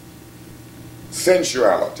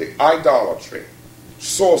 sensuality, idolatry,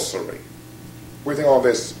 sorcery. We think all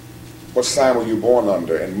this, what sign were you born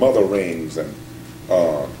under? And mother rings and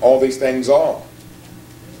all these things are.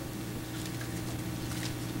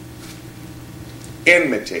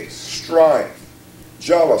 Enmity, strife,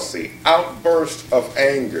 jealousy, outbursts of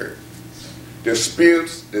anger,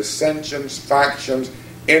 disputes, dissensions, factions,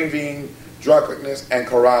 envying, drunkenness, and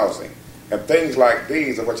carousing. And things like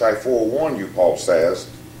these, of which I forewarn you, Paul says,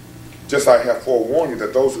 just I have forewarned you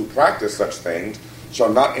that those who practice such things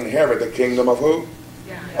shall not inherit the kingdom of who?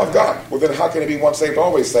 Of God. Well, then how can it be once saved,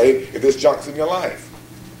 always saved if this junk's in your life?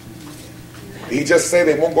 Did he just say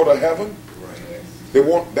they won't go to heaven? They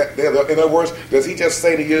won't. In other words, does he just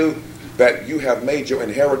say to you that you have made your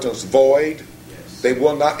inheritance void? Yes. They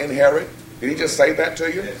will not inherit? Did he just say that to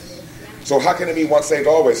you? Yes. So how can it be once saved,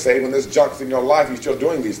 always saved when this junk's in your life, you're still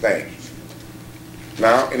doing these things?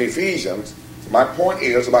 Now, in Ephesians, my point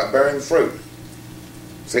is about bearing fruit.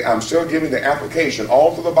 See, I'm still giving the application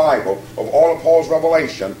all through the Bible of all of Paul's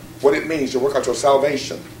revelation, what it means to work out your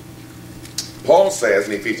salvation. Paul says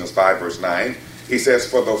in Ephesians 5 verse 9, he says,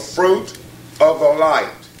 for the fruit of the light.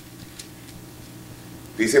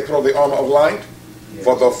 Did he say put on the armor of light? Yes.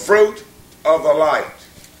 For the fruit of the light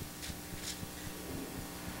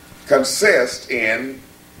consists in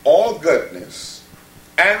all goodness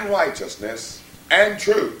and righteousness and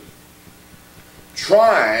truth,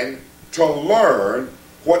 trying to learn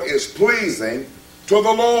what is pleasing to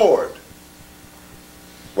the Lord.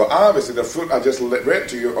 Well, obviously the fruit I just read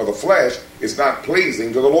to you, or the flesh, is not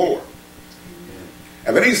pleasing to the Lord.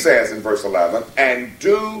 And then he says in verse 11, and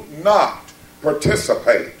do not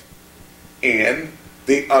participate in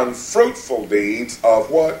the unfruitful deeds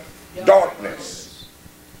of what? Darkness.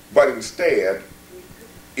 But instead,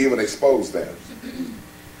 even expose them.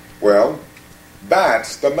 Well,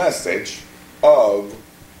 that's the message of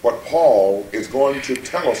what Paul is going to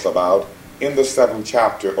tell us about in the 7th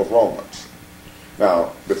chapter of Romans.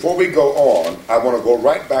 Now, before we go on, I want to go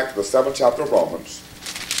right back to the 7th chapter of Romans,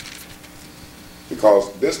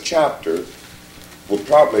 because this chapter will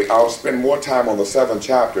probably, I'll spend more time on the 7th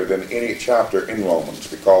chapter than any chapter in Romans,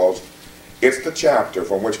 because it's the chapter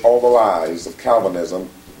from which all the lies of Calvinism,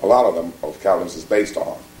 a lot of them of Calvinism, is based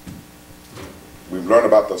on. We've learned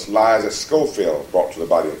about those lies that Schofield brought to the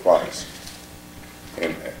body of Christ.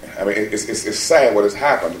 And I mean, it's sad what has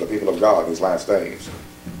happened to the people of God in these last days.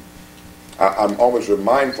 I'm always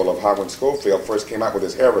mindful of how when Schofield first came out with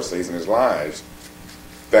his heresies and his lies,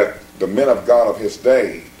 that the men of God of his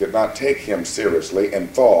day did not take him seriously and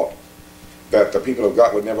thought that the people of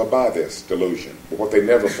God would never buy this delusion. But what they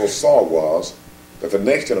never foresaw was that the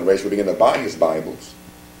next generation would begin to buy his Bibles,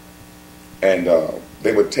 and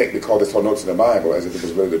they would take, because they saw notes in the Bible, as if it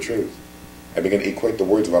was really the truth, and begin to equate the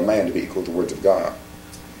words of a man to be equal to the words of God.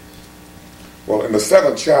 Well, in the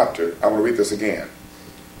 7th chapter, I want to read this again.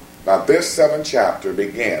 Now, this 7th chapter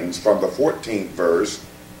begins from the 14th verse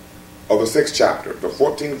of the 6th chapter. The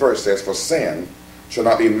 14th verse says, for sin shall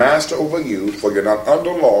not be master over you, for you're not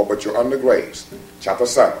under law, but you're under grace. Chapter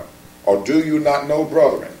 7. Or do you not know,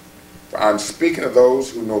 brethren? For I'm speaking of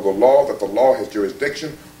those who know the law, that the law has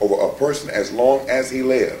jurisdiction over a person as long as he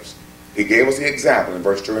lives. He gave us the example in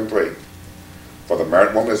verse 2 and 3. For the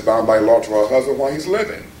married woman is bound by law to her husband while he's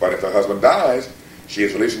living. But if the husband dies, she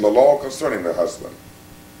is released from the law concerning the husband.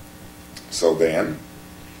 So then,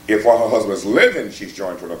 if while her husband is living she's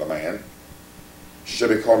joined to another man, she shall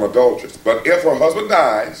be called an adulteress. But if her husband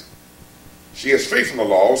dies, she is free from the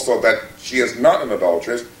law, so that she is not an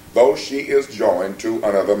adulteress, though she is joined to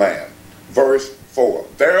another man. Verse 4.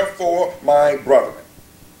 Therefore, my brethren,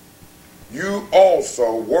 you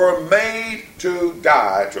also were made to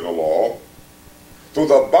die to the law through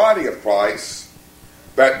the body of Christ,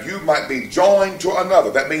 that you might be joined to another.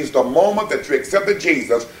 That means the moment that you accepted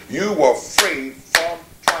Jesus, you were free from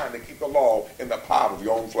trying to keep the law in the power of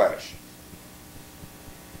your own flesh.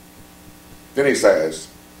 Then he says,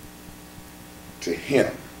 to him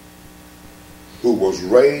who was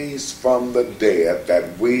raised from the dead,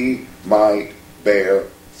 that we might bear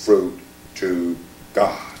fruit to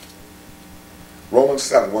God. Romans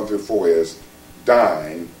 7, 1 through 4 is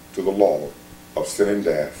dying to the law of sin and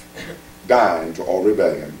death, dying to all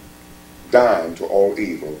rebellion, dying to all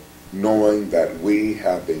evil, knowing that we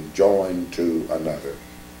have been joined to another.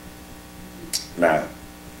 Now,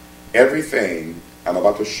 everything I'm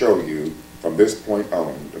about to show you from this point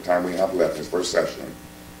on, the time we have left, this first session,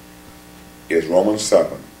 is Romans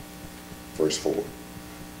 7, verse 4.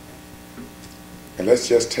 And let's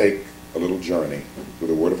just take a little journey through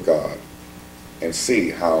the Word of God and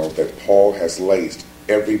see how that Paul has laced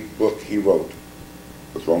every book he wrote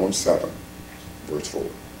with Romans 7, verse 4.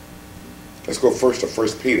 Let's go first to 1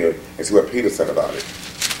 Peter and see what Peter said about it.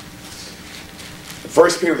 In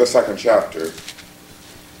 1 Peter, the 2nd chapter,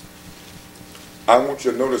 I want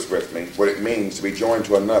you to notice with me what it means to be joined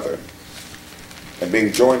to another and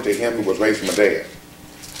being joined to him who was raised from the dead.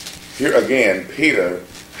 Here again, Peter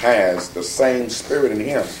has the same spirit in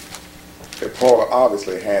him that Paul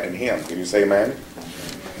obviously had in him. Can you say amen?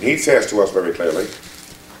 And he says to us very clearly,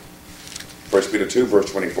 1 Peter 2, verse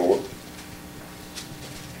 24,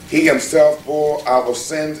 he himself bore our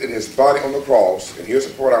sins in his body on the cross. And here's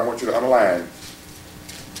the part I want you to underline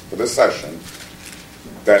for this session,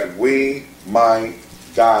 that we might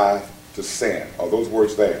die to sin. Are those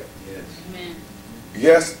words there? Yes. Amen.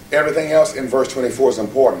 Yes, everything else in verse 24 is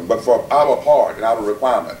important, but for our part and our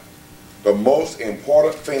requirement, the most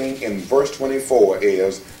important thing in verse 24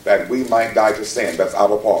 is that we might die to sin. That's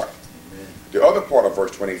our part. Amen. The other part of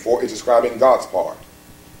verse 24 is describing God's part.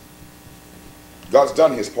 God's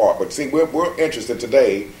done his part, but see, we're interested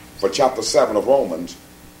today for chapter 7 of Romans.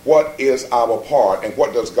 What is our part and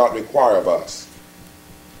what does God require of us?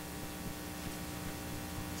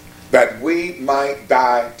 That we might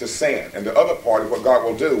die to sin. And the other part is what God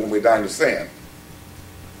will do when we die to sin.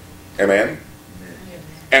 Amen?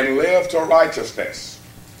 And live to righteousness.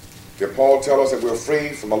 Did Paul tell us that we're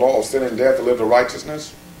free from the law of sin and death to live to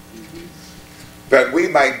righteousness? That we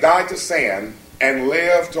might die to sin and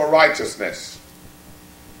live to righteousness.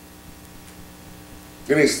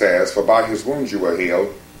 Then he says, for by his wounds you were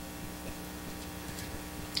healed.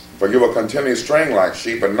 For you were continually straying like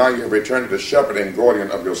sheep, and now you have returned to the shepherd and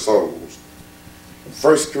guardian of your souls. In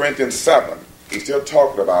 1 Corinthians 7, he's still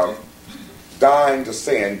talking about dying to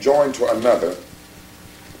sin, joined to another,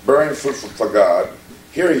 bearing fruit for God.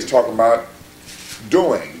 Here he's talking about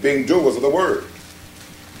doing, being doers of the word.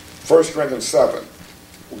 1 Corinthians 7,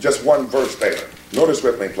 just one verse there. Notice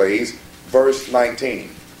with me, please, verse 19.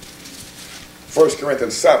 1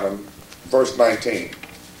 Corinthians 7, verse 19.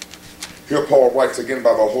 Here Paul writes again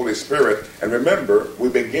by the Holy Spirit. And remember, we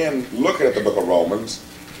begin looking at the book of Romans,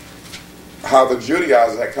 how the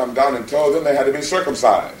Judaizers had come down and told them they had to be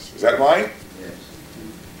circumcised. Is that right? Yes.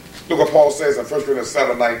 Look what Paul says in 1 Corinthians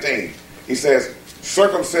 7, 19. He says,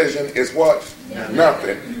 circumcision is what?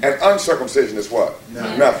 Nothing. And uncircumcision is what?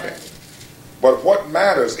 Nothing. But what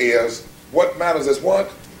matters is what?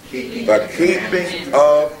 The keeping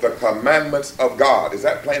of the commandments of God. Is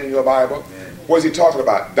that plain in your Bible? Amen. What is he talking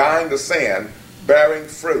about? Dying to sin, bearing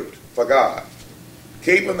fruit for God.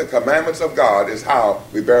 Keeping the commandments of God is how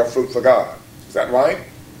we bear fruit for God. Is that right?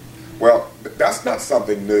 Well, that's not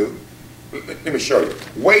something new. Let me show you.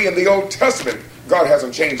 Way in the Old Testament, God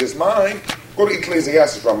hasn't changed his mind. Go to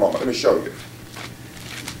Ecclesiastes for a moment. Let me show you.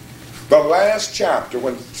 The last chapter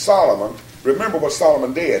when Solomon, remember what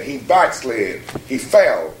Solomon did. He backslid. He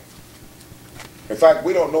fell. In fact,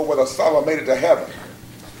 we don't know whether Solomon made it to heaven.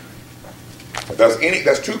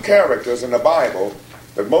 There's two characters in the Bible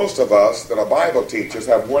that most of us that are Bible teachers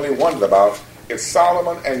have really wondered about. It's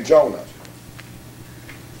Solomon and Jonah.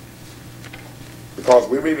 Because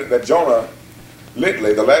we read that Jonah,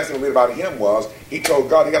 literally, the last thing we read about him was, he told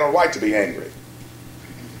God he had a right to be angry.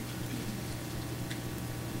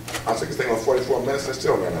 I think this thing on 44 minutes, and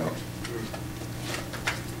still ran out.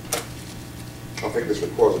 I think this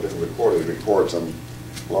records a different recorder. It records them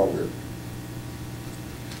longer.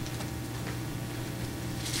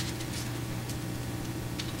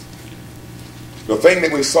 The thing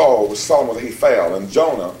that we saw was Solomon, that he fell. And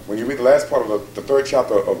Jonah, when you read the last part of the third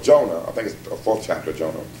chapter of Jonah, I think it's the fourth chapter of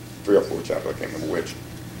Jonah, 3 or 4 chapter, I can't remember which.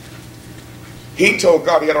 He told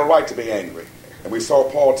God he had a right to be angry. And we saw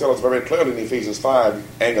Paul tell us very clearly in Ephesians 5,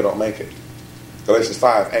 anger don't make it. Galatians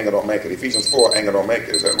 5, anger don't make it. Ephesians 4, anger don't make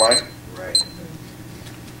it. Is that right? Right.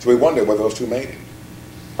 So we wonder whether those two made it.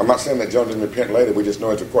 I'm not saying that Jonah didn't repent later. We just know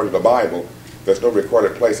it's according to the Bible. There's no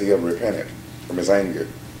recorded place he ever repented from his anger.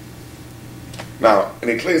 Now, in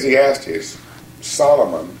Ecclesiastes,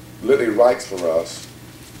 Solomon literally writes for us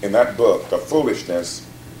in that book the foolishness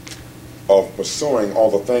of pursuing all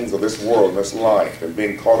the things of this world and this life and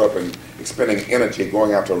being caught up in expending energy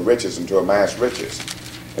going after riches and to amass riches.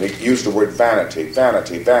 And he used the word vanity,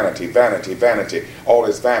 vanity, vanity, vanity, vanity. All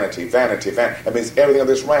is vanity, vanity, vanity. That means everything of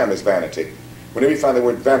this realm is vanity. Whenever you find the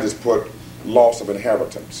word vanity, is put loss of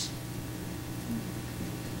inheritance.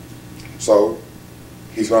 So,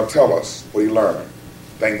 he's going to tell us what he learned.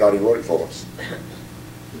 Thank God he wrote it for us.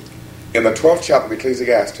 In the 12th chapter of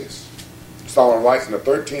Ecclesiastes, Solomon writes in the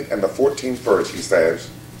 13th and the 14th verse, he says,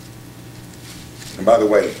 and by the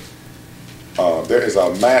way, there is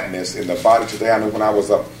a madness in the body today. I know when I was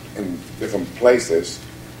up in different places,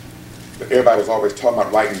 everybody was always talking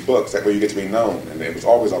about writing books. That way you get to be known. And it was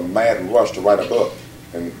always a mad rush to write a book.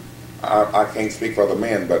 And I can't speak for other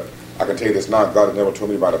men, but I can tell you this now. God has never told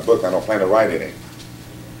me to write a book. I don't plan to write any.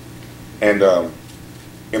 And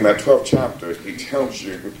in that 12th chapter, he tells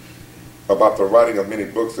you about the writing of many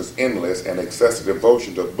books is endless, and excessive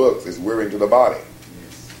devotion to books is wearing to the body.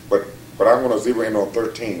 But I'm going to zero in on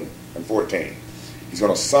 13 and 14. He's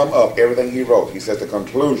going to sum up everything he wrote. He says the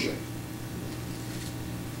conclusion,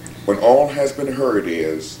 when all has been heard,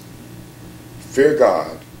 is fear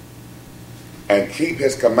God and keep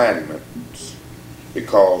his commandments,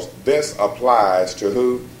 because this applies to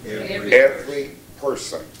who? Every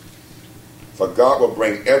person. For God will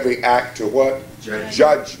bring every act to what?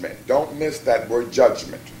 Judgment. Don't miss that word,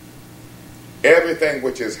 judgment. Everything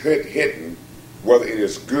which is hidden, whether it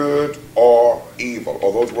is good or evil,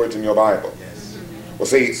 or those words in your Bible. Yes. Well,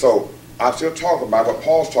 see, so I'm still talking about what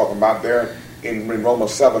Paul's talking about there in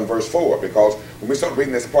Romans 7, verse 4, because when we start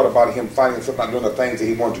reading this part about him finding himself not doing the things that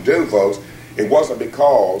he wanted to do, folks, it wasn't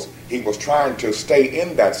because he was trying to stay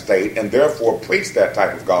in that state and therefore preach that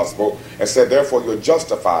type of gospel and said, therefore you're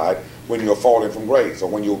justified when you're falling from grace or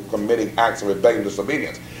when you're committing acts of rebellion and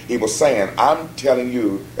disobedience. He was saying, I'm telling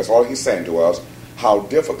you, that's all he's saying to us, how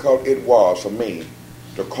difficult it was for me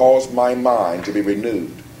to cause my mind to be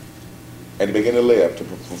renewed and to begin to live to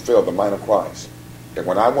fulfill the mind of Christ. And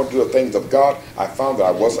when I want to do the things of God, I found that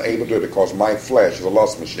I wasn't able to do it because my flesh is a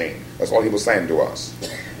lust machine. That's all he was saying to us.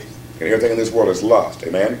 And everything in this world is lust.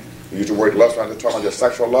 Amen? We use the word lust, we're not just talking about your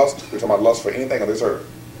sexual lust, we're talking about lust for anything on this earth.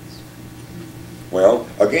 Well,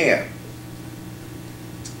 again,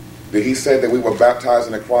 did he say that we were baptized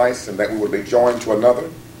into Christ and that we would be joined to another?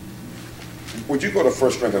 Would you go to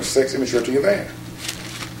 1 Corinthians 6? Let me show it to you there.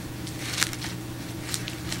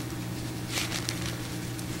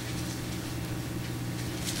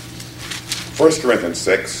 1 Corinthians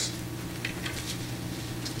 6,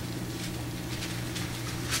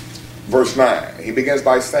 verse 9. He begins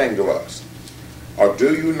by saying to us, or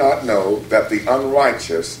do you not know that the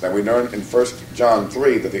unrighteous, that we learn in 1 John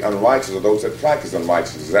 3, that the unrighteous are those that practice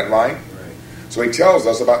unrighteousness. Is that right? So he tells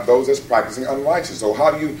us about those that's practicing unrighteousness. So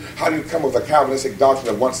how do you come with a Calvinistic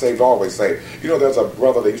doctrine of once saved, always saved? You know, there's a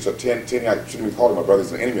brother that used to attend, I shouldn't even call him a brother,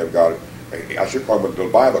 he's an enemy of God. I should call him what the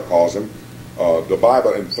Bible calls him. The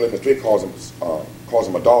Bible in Philippians 3 calls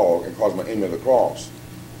him a dog and calls him an enemy of the cross.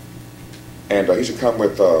 And he should come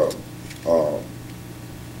with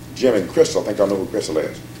Jim and Crystal. I think I know who Crystal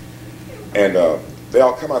is. And they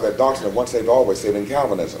all come out of that doctrine of once saved, always saved in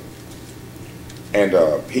Calvinism. And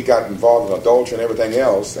he got involved in adultery and everything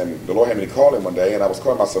else, and the Lord had me to call him one day, and I was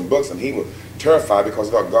calling about some books, and he was terrified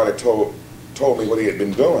because God had told me what he had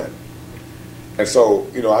been doing. And so,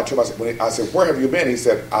 you know, I told him, I said, where have you been? He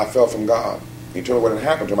said, I fell from God. He told me what had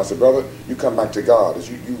happened to him. I said, brother, you come back to God. As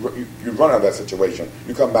you run out of that situation,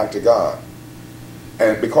 you come back to God.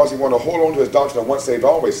 And because he wanted to hold on to his doctrine of once saved,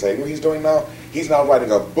 always saved, what he's doing now, he's now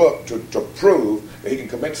writing a book to prove that he can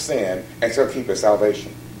commit sin and still keep his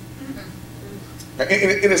salvation.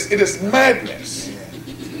 It is madness.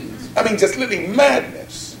 I mean, just literally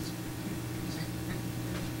madness.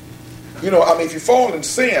 You know, I mean, if you fall in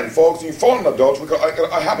sin, folks, you fall in adultery,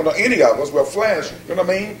 it happen to any of us, we're flesh, you know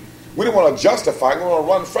what I mean? We don't want to justify, we want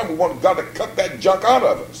to run from it, we want God to cut that junk out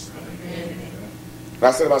of us. And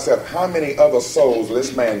I said to myself, how many other souls will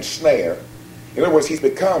this man snare? In other words, he's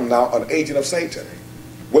become now an agent of Satan.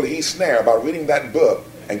 Will he snare by reading that book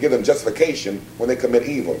and give them justification when they commit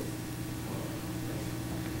evil?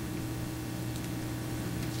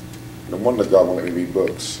 No wonder God won't let me read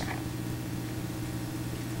books.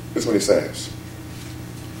 This is what he says.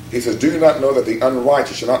 He says, do you not know that the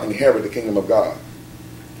unrighteous shall not inherit the kingdom of God?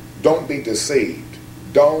 Don't be deceived.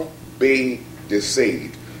 Don't be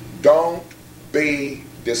deceived. Don't be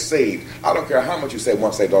deceived. I don't care how much you say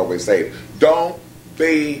once saved, always saved. Don't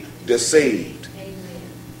be deceived. Amen.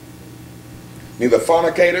 Neither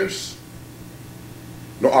fornicators,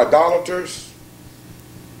 nor idolaters,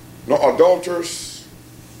 nor adulterers,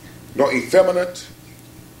 nor effeminate,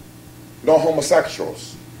 nor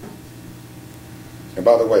homosexuals. And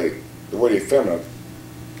by the way, the word effeminate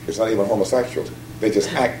is not even homosexuals. They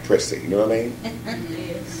just act prissy. You know what I mean?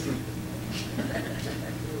 Yes.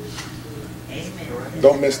 Amen.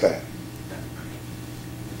 Don't miss that.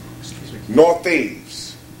 Nor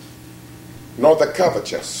thieves, nor the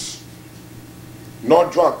covetous, nor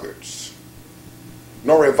drunkards,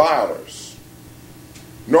 nor revilers,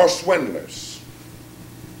 nor swindlers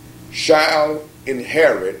shall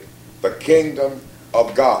inherit the kingdom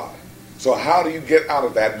of God. So how do you get out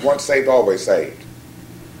of that once saved, always saved?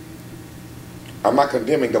 I'm not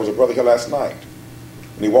condemning. There was a brother here last night.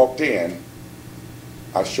 When he walked in,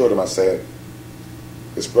 I showed him, I said,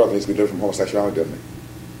 this brother needs to be delivered from homosexuality, doesn't he?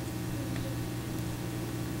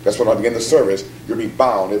 That's when I begin the service. You'll be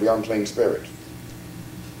bound, every unclean spirit.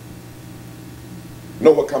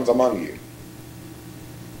 Know what comes among you.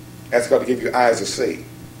 Ask God to give you eyes to see.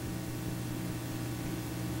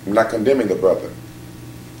 I'm not condemning the brother.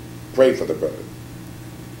 Pray for the brother.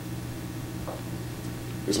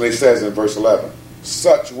 This is what he says in verse 11.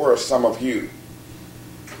 Such were some of you.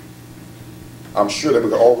 I'm sure that we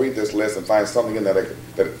can all read this list and find something in there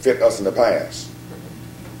that fit us in the past.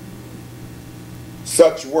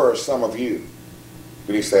 Such were some of you.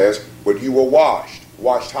 But he says, but you were washed.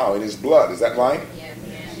 Washed how? In his blood. Is that right? Yes.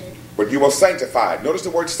 But you were sanctified. Notice the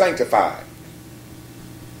word sanctified.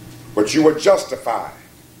 But you were justified.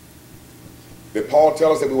 Did Paul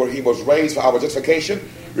tell us that he was raised for our justification?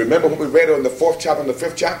 Remember what we read in the 4th chapter and the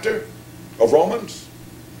 5th chapter of Romans?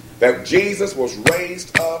 That Jesus was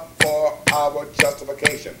raised up for our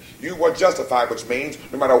justification. You were justified, which means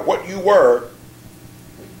no matter what you were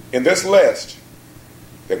in this list,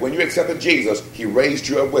 that when you accepted Jesus, he raised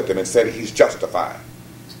you up with him and said he's justified.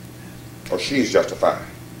 Or she's justified.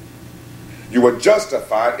 You were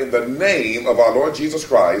justified in the name of our Lord Jesus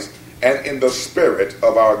Christ and in the Spirit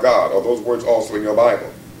of our God. Are those words also in your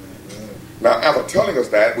Bible? Now, after telling us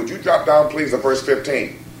that, would you drop down, please, to verse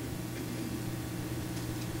 15?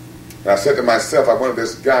 And I said to myself, I wonder if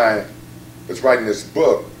this guy that's writing this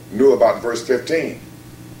book knew about verse 15.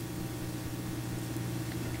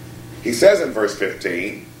 He says in verse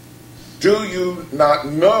 15, do you not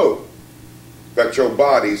know that your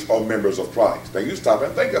bodies are members of Christ? Now you stop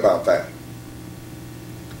and think about that.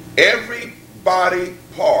 Every body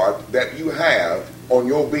part that you have on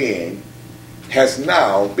your being has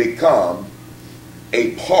now become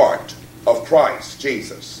a part of Christ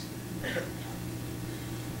Jesus.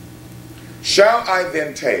 Shall I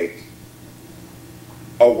then take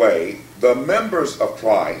away the members of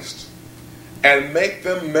Christ and make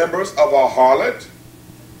them members of a harlot?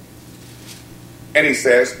 And he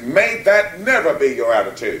says, may that never be your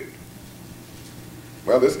attitude.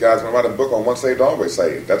 Well, this guy's going to write a book on once saved, always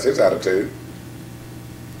saved. That's his attitude.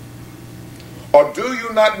 Or do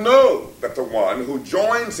you not know that the one who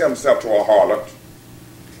joins himself to a harlot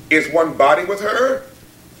is one body with her?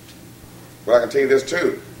 Well, I can tell you this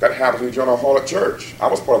too. That happens when you join a harlot church. I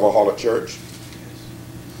was part of a harlot church.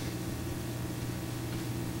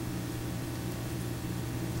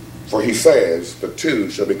 For he says, the two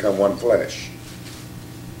shall become one flesh.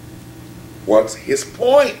 What's his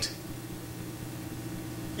point?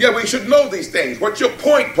 Yeah, we should know these things. What's your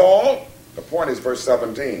point, Paul? The point is verse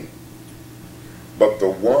 17. But the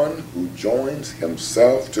one who joins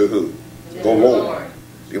himself to who? The Lord.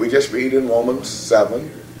 Did we just read in Romans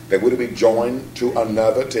 7 that we're to be joined to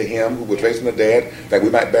another, to him who was raised from the dead, that we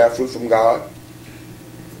might bear fruit from God?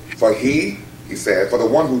 For he said, for the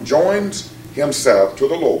one who joins himself to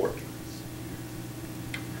the Lord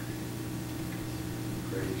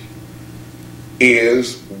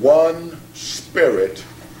is one spirit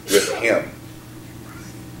with him.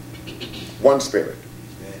 One spirit.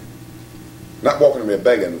 Not walking around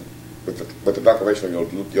begging with the declaration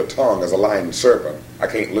of your tongue as a lion serpent. I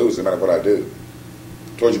can't lose no matter what I do.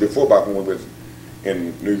 I told you before about when we were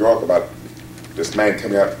in New York about this man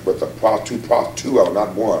coming out with two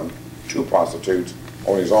prostitutes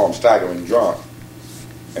on his arm, staggering drunk.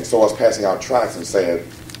 And so I was passing out tracts and said,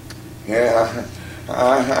 yeah,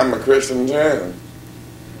 I'm a Christian too.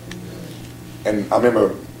 And I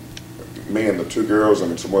remember me and the two girls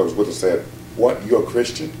and someone was with us said, what, you're a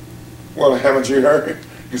Christian? Well, haven't you heard?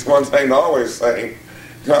 It's one thing to always say,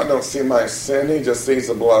 God don't see my sin, he just sees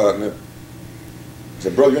the blood. And I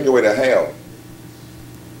said, bro, you're on your way to hell.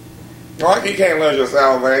 Like you can't lose your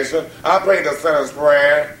salvation. I prayed the sinner's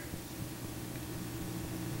prayer.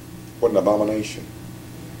 What an abomination.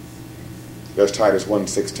 There's Titus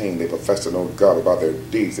 1:16. They profess to know God, about their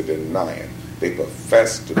deeds they deny it. They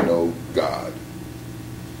profess to know God.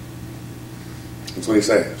 That's what he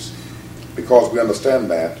says. Because we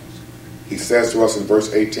understand that, he says to us in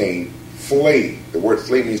verse 18, flee. The word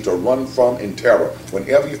flee means to run from in terror.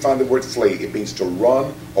 Whenever you find the word flee, it means to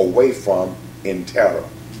run away from in terror.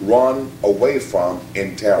 Run away from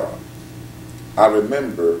in terror. I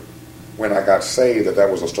remember when I got saved that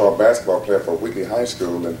was a star basketball player for Wheatley High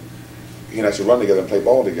School, and he and I used to run together and play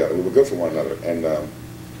ball together. We were good for one another. And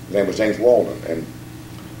his name was James Walden. And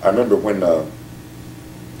I remember when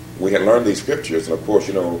we had learned these scriptures, and of course,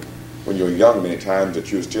 you know, when you're young, many times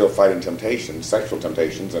that you're still fighting temptations, sexual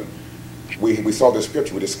temptations, and we saw this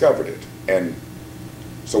scripture, we discovered it. And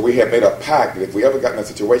So we had made a pact that if we ever got in a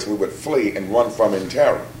situation, we would flee and run from in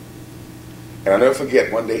terror. And I'll never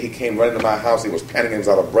forget, one day he came running to my house. He was panting, he was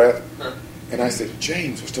out of breath. And I said,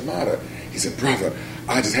 James, what's the matter? He said, brother,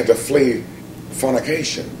 I just had to flee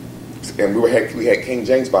fornication. And we had King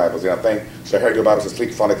James Bibles, and I think, so I heard your Bible says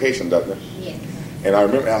flee fornication, doesn't it? Yes. And I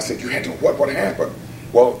remember, I said, you had to what? What happened?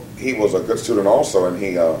 Well, he was a good student also, and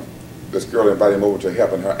this girl invited him over to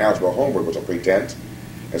help in her algebra homework, was a pretense.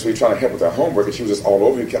 And so he was trying to help with her homework, and she was just all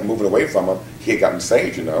over. He kept moving away from him. He had gotten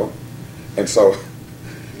saved, you know. And so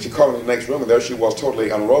she called him in the next room, and there she was, totally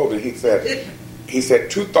unrolled. And he said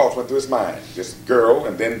two thoughts went through his mind. This girl,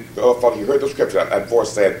 and then the other thought, he heard the scripture. That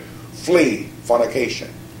voice said, flee fornication.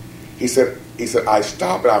 He said, I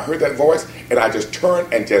stopped, and I heard that voice, and I just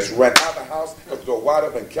turned and just ran out of the house, left the door wide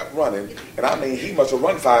open, and kept running. And I mean, he must have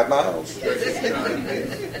run 5 miles. And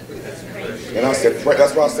I said,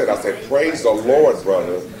 that's what I said. I said, praise the Lord,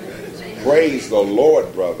 brother. Praise the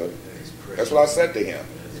Lord, brother. That's what I said to him.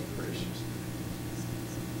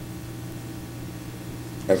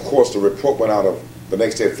 And of course, the report went out of the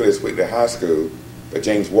next day at Phyllis Whitley High School that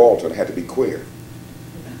James Walton had to be queer.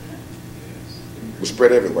 It was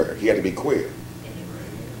spread everywhere. He had to be queer.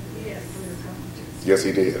 Yes,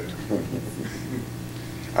 he did.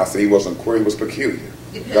 I said he wasn't queer, he was peculiar.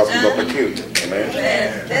 Gospel was peculiar. Amen.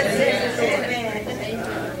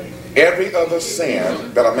 Every other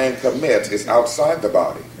sin that a man commits is outside the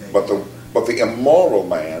body, but the immoral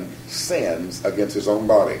man sins against his own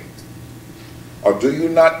body. Or do you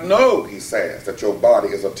not know, he says, that your body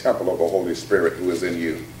is a temple of the Holy Spirit who is in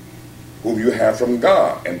you, whom you have from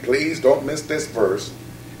God? And please don't miss this verse,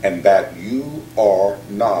 and that you are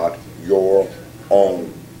not your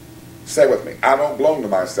own. Say with me, I don't belong to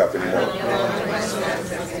myself anymore.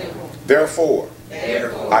 Therefore,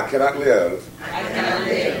 I cannot live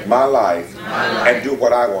my life and do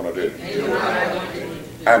what I want to do.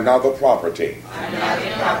 I'm now the property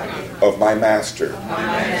of my master,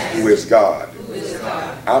 who is God.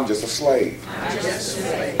 I'm just a slave.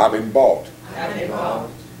 I've been bought.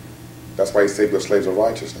 That's why he said we're slaves of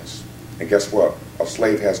righteousness. And guess what? A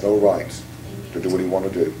slave has no rights to do what he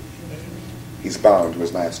wants to do. He's bound to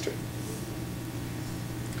his master.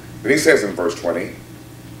 But he says in verse 20,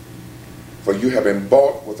 for you have been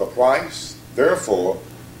bought with a price, therefore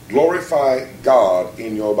glorify God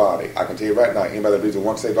in your body. I can tell you right now, anybody that believes that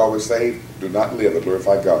once saved, always saved, do not live to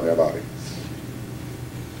glorify God in their body.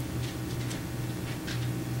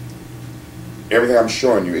 Everything I'm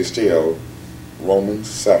showing you is still Romans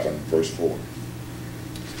 7, verse 4.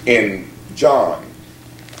 In John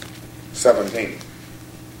 17,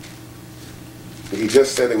 did he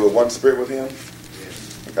just say they were one spirit with him?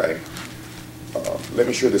 Yes. Okay. Let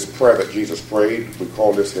me show you this prayer that Jesus prayed. We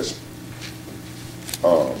call this his,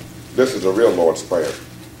 this is the real Lord's Prayer.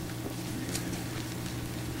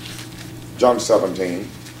 John 17.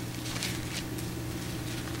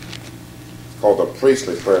 It's called the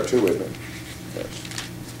priestly prayer too, isn't it? Yes.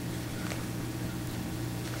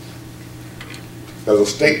 There's a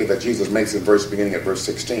statement that Jesus makes in beginning at verse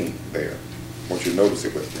 16 there. I want you to notice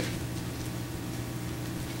it with me.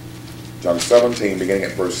 John 17, beginning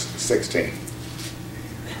at verse 16.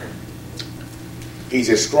 He's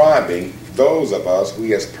describing those of us who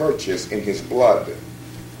he has purchased in his blood.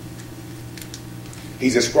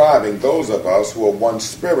 He's describing those of us who are one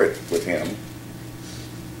spirit with him.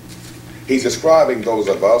 He's describing those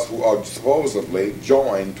of us who are supposedly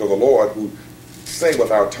joined to the Lord, who say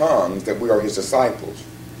with our tongues that we are his disciples.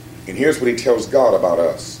 And here's what he tells God about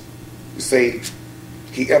us. You see,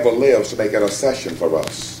 he ever lives to make intercession for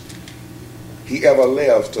us. He ever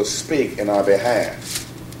lives to speak in our behalf.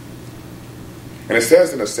 And it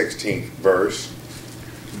says in the 16th verse,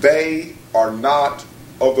 they are not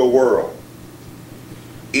of the world,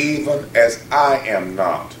 even as I am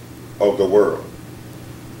not of the world.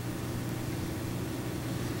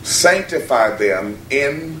 Sanctify them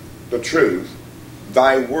in the truth.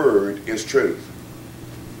 Thy word is truth.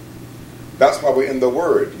 That's why we're in the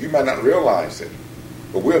word. You might not realize it,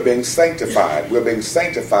 but we're being sanctified. We're being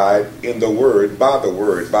sanctified in the word, by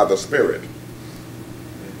the Spirit.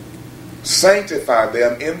 Sanctify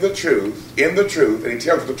them in the truth, and he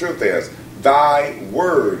tells us the truth is, thy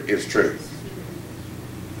word is truth.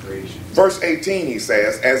 Verse 18, he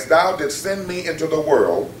says, as thou didst send me into the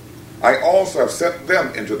world, I also have sent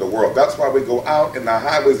them into the world. That's why we go out in the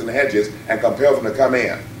highways and hedges and compel them to come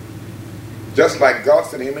in. Just like God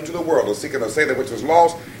sent him into the world to seek and to save that which was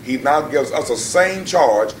lost, he now gives us the same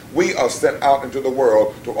charge. We are sent out into the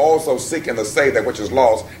world to also seek and to save that which is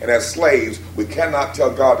lost. And as slaves, we cannot tell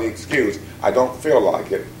God the excuse, I don't feel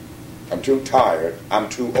like it. I'm too tired. I'm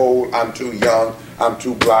too old. I'm too young. I'm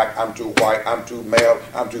too black. I'm too white. I'm too male.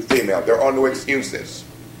 I'm too female. There are no excuses.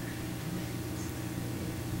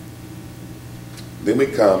 Then we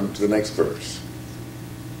come to the next verse.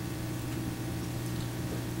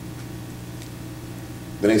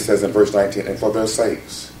 Then he says in verse 19, and for their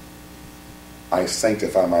sakes I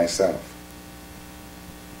sanctify myself.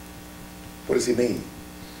 What does he mean?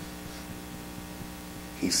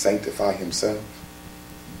 He sanctified himself?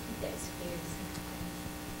 That's very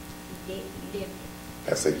simple. He lived it.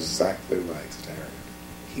 That's exactly right, Sister Harriet.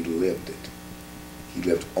 He lived it. He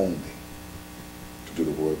lived only to do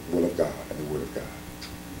the will of God and the word of God.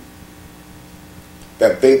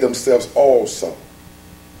 That they themselves also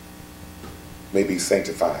may be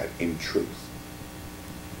sanctified in truth.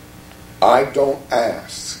 I don't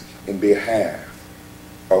ask in behalf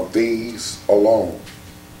of these alone,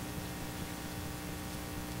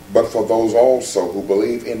 but for those also who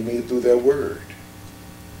believe in me through their word.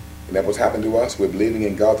 And that what's happened to us? We're believing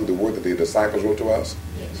in God through the word that the disciples wrote to us.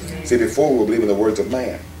 Yes. See, before we were believing the words of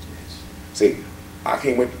man. See, I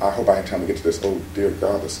can't wait. I hope I have time to get to this. Oh, dear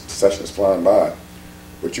God, this session is flying by.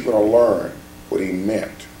 But you're going to learn what he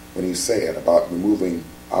meant when he said about removing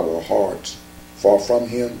our hearts far from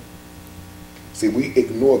him. See, we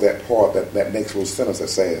ignore that part, that next little sentence that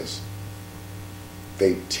says,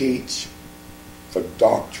 they teach for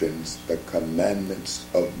doctrines the commandments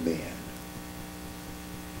of men.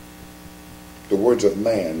 The words of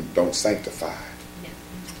man don't sanctify. No.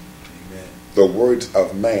 Amen. The words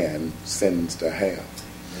of man sends to hell.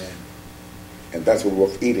 Amen. And that's what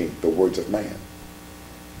we're eating, the words of man.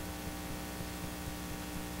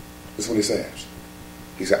 This is what he says.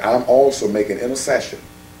 He said, I'm also making intercession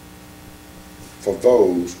for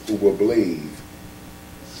those who will believe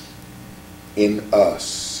in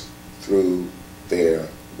us through their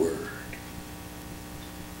word.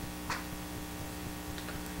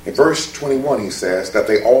 In verse 21 he says that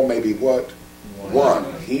they all may be what?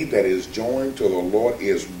 One. He that is joined to the Lord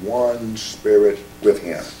is one spirit with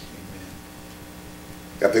him.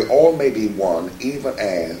 That they all may be one, even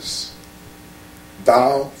as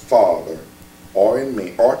thou, Father,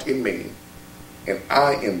 art in me, and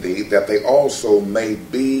I in thee, that they also may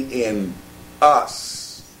be in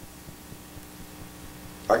us.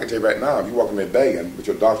 I can tell you right now, if you walk in rebellion with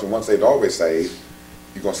your doctrine once saved, always saved,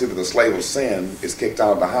 you're going to see that the slave of sin is kicked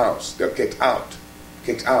out of the house. They're kicked out.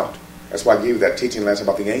 Kicked out. That's why I gave you that teaching last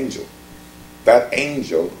about the angel. That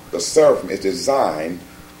angel, the seraphim, is designed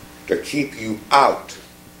to keep you out.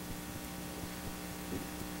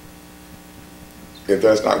 If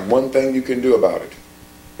there's not one thing you can do about it,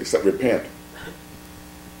 except repent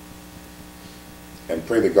and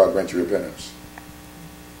pray that God grant you repentance.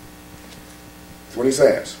 That's what he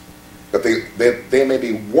says. That they may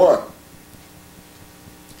be one,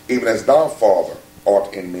 even as thou, Father,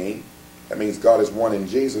 art in me. That means God is one in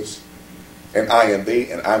Jesus, and I in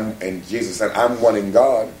thee, and I'm in Jesus, and I'm one in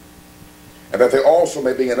God. And that they also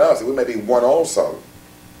may be in us, and we may be one also,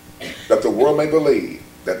 that the world may believe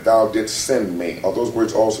that thou didst send me. Are those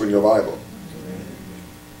words also in your Bible?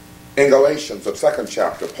 In Galatians, the 2nd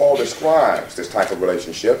chapter, Paul describes this type of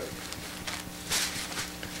relationship.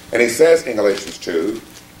 And he says in Galatians 2,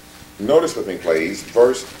 notice with me please,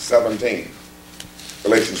 verse 17.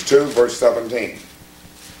 Galatians 2, verse 17.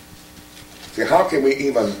 See, how can we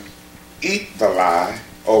even eat the lie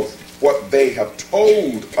of what they have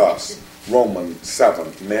told us Romans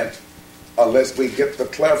 7 meant unless we get the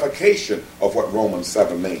clarification of what Romans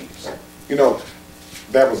 7 means? You know,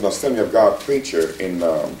 there was an Assembly of God preacher in,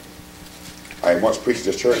 I once preached at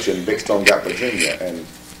this church in Big Stone Gap, Virginia, and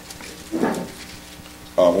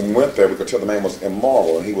when we went there, we could tell the man was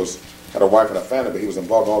immoral, and he had a wife and a family, but he was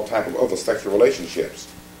involved in all types of other sexual relationships.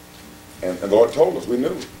 And the Lord told us, we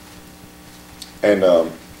knew.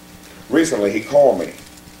 And recently he called me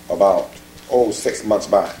about, 6 months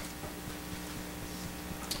back.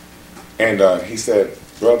 And he said,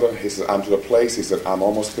 brother, he said, I'm to the place, he said, I'm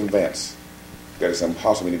almost convinced that it's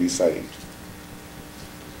impossible to be saved.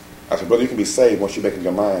 I said, brother, you can be saved once you make up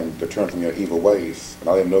your mind to turn from your evil ways. And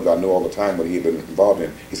I didn't know that I knew all the time what he had been involved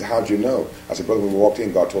in. He said, how'd you know? I said, brother, when we walked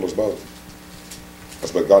in, God told us both. I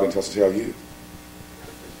said, but God didn't tell us to tell you.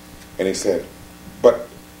 And he said, but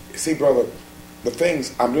see, brother,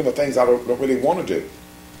 I'm doing the things I don't really want to do.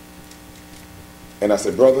 And I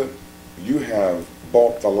said, brother, you have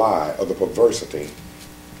bought the lie of the perversity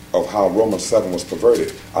of how Romans 7 was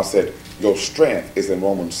perverted. I said, your strength is in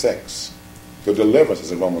Romans 6. Your deliverance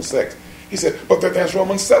is in Romans 6. He said, but there's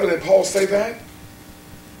Romans 7. Did Paul say that?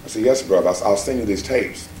 I said, yes, brother. I'll send you these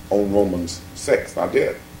tapes on Romans 6. And I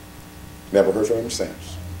did. Never heard from him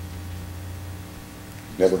since.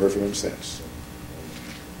 Never heard from him since.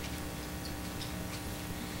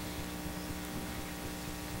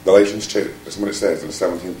 Galatians 2. That's what it says in the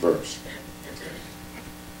 17th verse.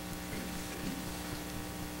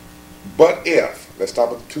 But if, let's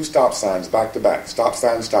stop with 2 stop signs back to back. Stop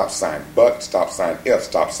sign, but, stop sign, if,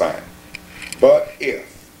 stop sign. But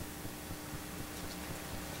if,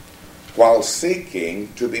 while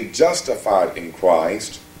seeking to be justified in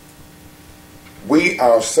Christ, we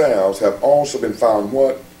ourselves have also been found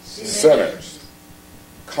what? Sinners.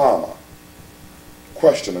 Comma.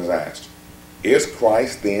 Question is asked. Is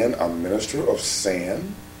Christ then a minister of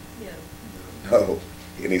sin? No.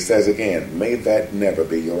 And he says again, may that never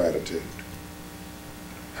be your attitude.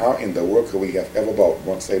 How in the world could we have ever bought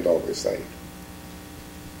once saved, always saved?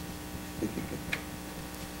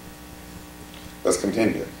 Let's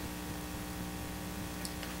continue.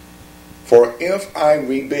 For if I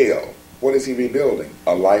rebuild, what is he rebuilding?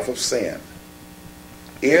 A life of sin.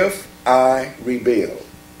 If I rebuild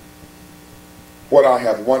what I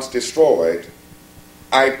have once destroyed,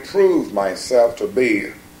 I prove myself to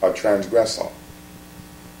be a transgressor.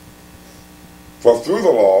 For through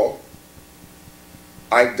the law,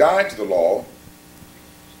 I died to the law,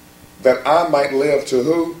 that I might live to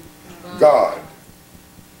who? God.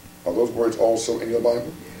 Are those words also in your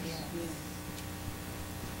Bible?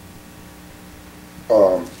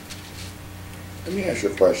 Let me ask you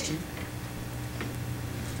a question.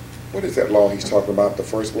 What is that law he's talking about, the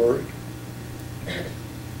first word?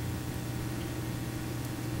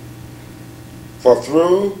 For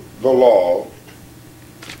through the law,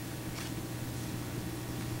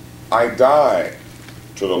 I died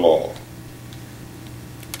to the law.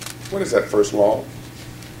 What is that first law?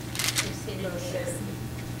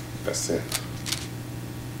 That's it.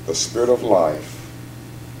 The Spirit of life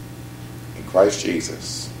in Christ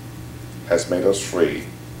Jesus has made us free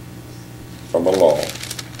from the law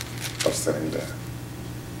of sin and death.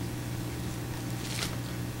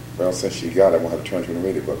 Well, since you got it, I'm going to have to turn to you and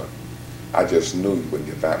read it, brother. I just knew you wouldn't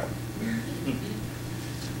get that one.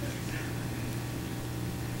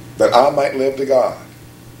 That I might live to God.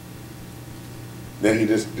 Then he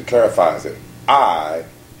just clarifies it. I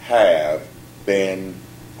have been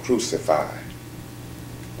crucified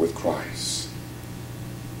with Christ.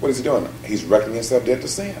 What is he doing? He's reckoning himself dead to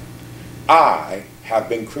sin. I have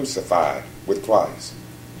been crucified with Christ.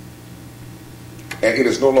 And it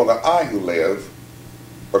is no longer I who live,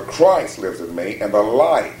 but Christ lives in me, and the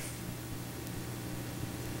life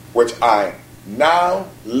which I now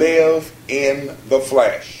live in the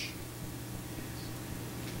flesh,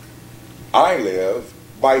 I live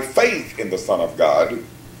by faith in the Son of God,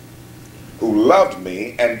 who loved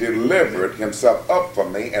me and delivered himself up for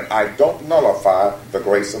me, and I don't nullify the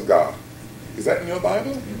grace of God. Is that in your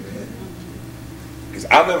Bible? Because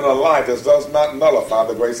I live in a life that does not nullify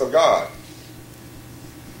the grace of God.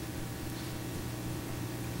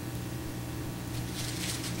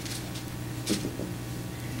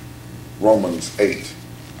 Romans 8.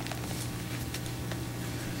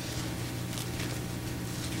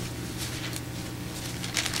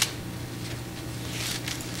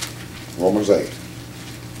 Romans 8.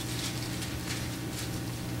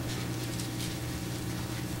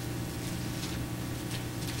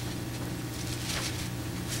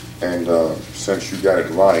 And since you got it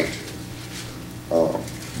right, we're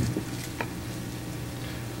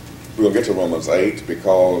going to get to Romans 8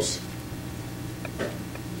 because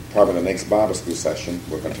probably in the next Bible school session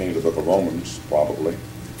we'll continue the book of Romans, probably.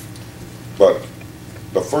 But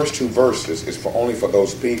the first 2 verses is only for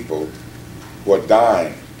those people who are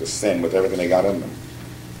dying to sin with everything they got in them.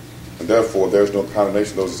 And therefore there's no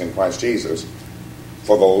condemnation to those in Christ Jesus.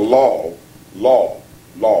 For the law,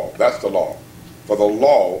 that's the law. For the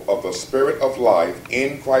law of the Spirit of life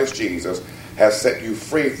in Christ Jesus has set you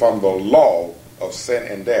free from the law of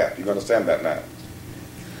sin and death. You understand that now?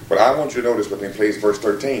 But I want you to notice with me, please, verse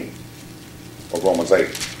 13 of Romans 8.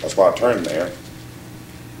 That's why I turned there.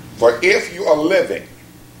 For if you are living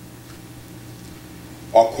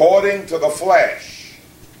according to the flesh,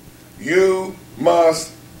 you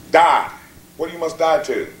must die. What do you must die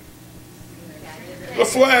to? The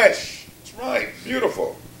flesh. That's right.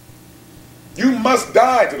 Beautiful. You must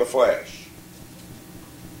die to the flesh.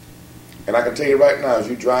 And I can tell you right now, as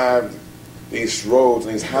you drive these roads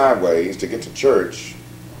and these highways to get to church,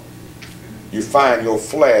 you find your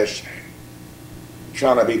flesh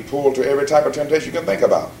trying to be pulled to every type of temptation you can think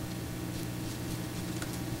about.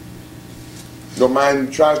 Your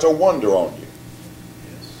mind tries to wander on you.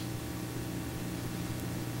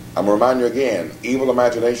 I'm going to remind you again, evil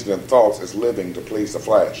imaginations and thoughts is living to please the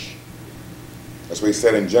flesh. That's what he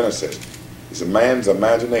said in Genesis. He said, man's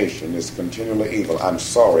imagination is continually evil. I'm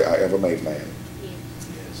sorry I ever made man.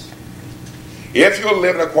 Yes. If you're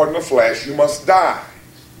living according to the flesh, you must die.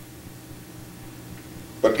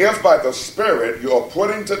 But if by the Spirit you are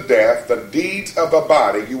putting to death the deeds of the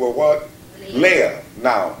body, you will what? Live.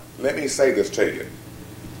 Now, let me say this to you.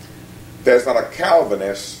 There's not a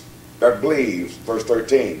Calvinist that believes, verse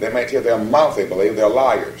 13. They may tell their mouth they believe, they're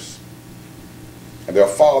liars. And their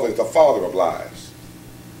father is the father of lies.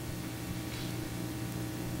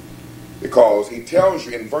 Because he tells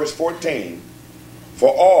you in verse 14,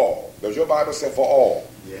 for all, does your Bible say for all?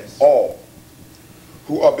 Yes. All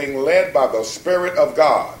who are being led by the Spirit of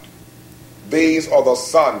God, these are the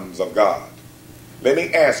sons of God. Let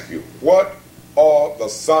me ask you, what are the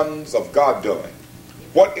sons of God doing?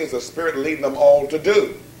 What is the Spirit leading them all to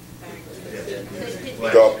do?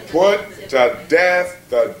 To put to death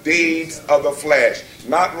the deeds of the flesh.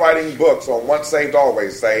 Not writing books on once saved,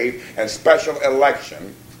 always saved, and special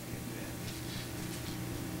election.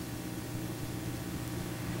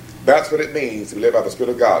 That's what it means to live by the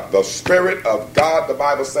Spirit of God. The Spirit of God, the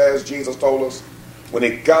Bible says, Jesus told us, when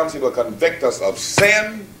He comes, He will convict us of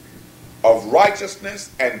sin, of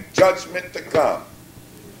righteousness, and judgment to come.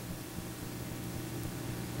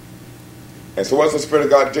 And so what does the Spirit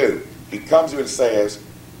of God do? He comes to you and says,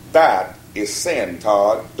 that is sin,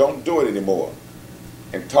 Todd. Don't do it anymore.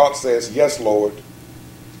 And Todd says, yes, Lord.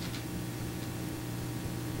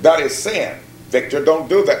 That is sin. Victor, don't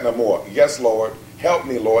do that no more. Yes, Lord. Help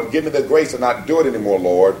me, Lord. Give me the grace to not do it anymore,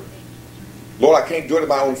 Lord. Lord, I can't do it in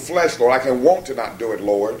my own flesh, Lord. I can want to not do it,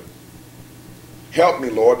 Lord. Help me,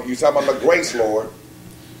 Lord. You talk about the grace, Lord.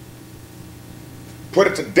 Put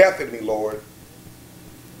it to death in me, Lord.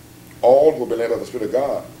 All who believe by the Spirit of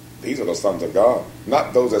God, these are the sons of God.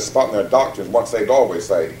 Not those that spot in their doctrines, once saved, always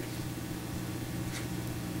saved.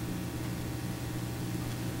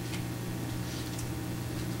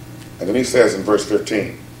 And then he says in verse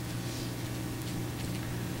 15,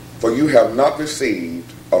 for you have not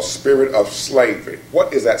received a spirit of slavery.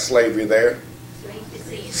 What is that slavery there? Slave to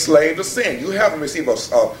sin. Slave to sin. You haven't received a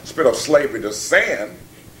spirit of slavery to sin,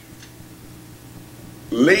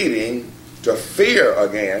 leading to fear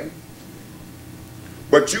again.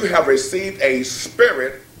 But you have received a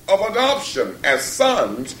spirit of adoption as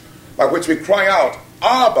sons, by which we cry out,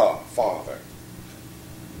 Abba, Father.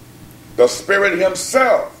 The Spirit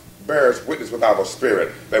Himself bears witness with our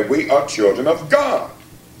spirit that we are children of God.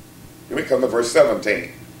 Here we come to verse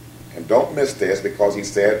 17. And don't miss this, because he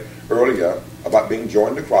said earlier about being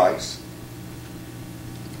joined to Christ.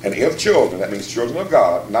 And if children, that means children of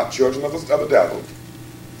God, not children of the devil.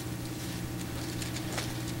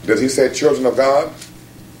 Does he say children of God?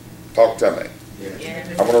 Talk to me. Yeah.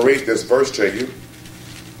 I'm going to read this verse to you.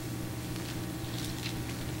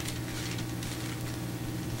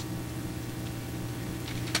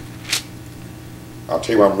 I'll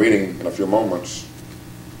tell you what I'm reading in a few moments.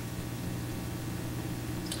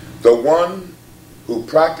 The one who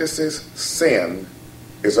practices sin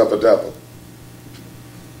is of the devil.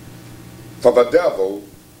 For the devil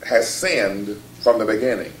has sinned from the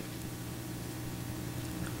beginning.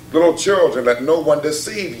 Little children, let no one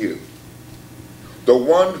deceive you. The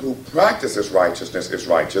one who practices righteousness is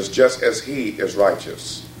righteous, just as he is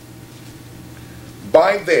righteous.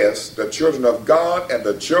 By this, the children of God and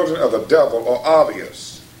the children of the devil are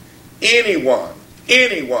obvious. Anyone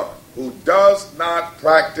who does not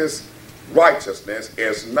practice righteousness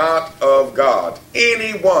is not of God.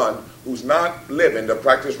 Anyone who's not living to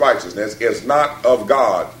practice righteousness is not of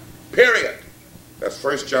God. Period. That's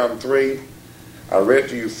 1 John 3. I read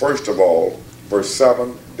to you first of all verse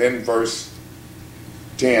 7, then verse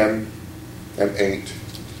 10 and 8,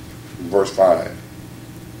 verse 5.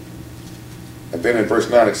 And then in verse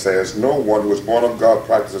 9 it says, no one who is born of God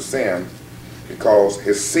practices sin, because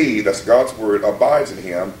his seed, that's God's word, abides in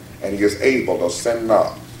him, and he is able to sin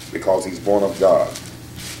not, because he's born of God.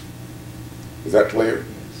 Is that clear?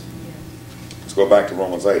 Let's go back to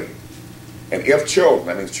Romans 8. And if children,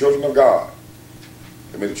 that means children of God,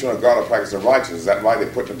 that means the children of God are practicing righteousness. Is that right?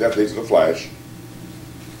 They put to death the deeds of the flesh.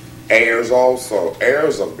 Heirs also,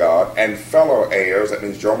 heirs of God, and fellow heirs, that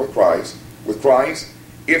means joined with Christ,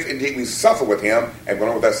 if indeed we suffer with him, and we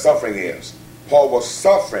know what that suffering is. Paul was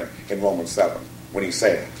suffering in Romans 7 when he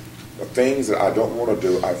said, the things that I don't want to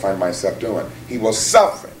do, I find myself doing. He was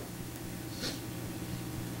suffering.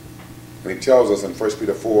 And he tells us in 1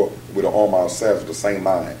 Peter 4, we don't arm ourselves with the same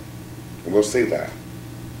mind. And we'll see that.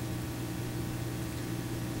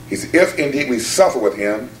 He said, if indeed we suffer with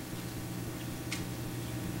him,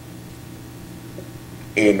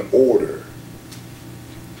 in order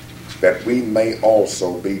that we may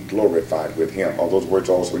also be glorified with him. Are those words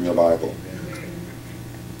also in your Bible?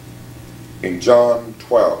 In John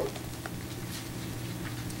 12,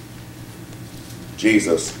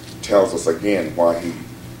 Jesus tells us again why he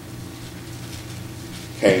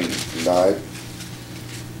came and died.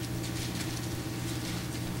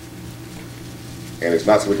 And it's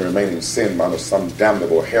not so we can remain in sin under some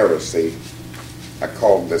damnable heresy. I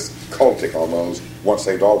call this cultic almost, once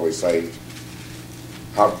saved, always saved.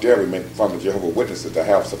 How dare we make fun of Jehovah's Witnesses to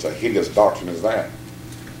have such a hideous doctrine as that?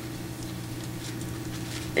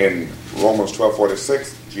 In Romans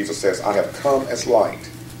 12:46, Jesus says, I have come as light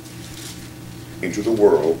into the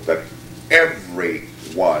world that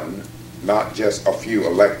everyone, not just a few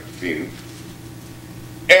elect few,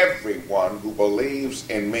 everyone who believes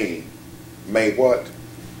in me may what?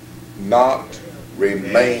 Not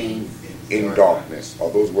remain in darkness. Are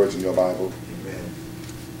those words in your Bible? Amen.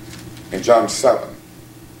 In John 7,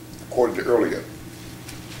 quoted earlier,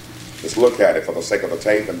 let's look at it for the sake of the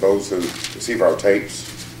tape and those who receive our tapes.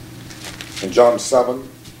 In John 7,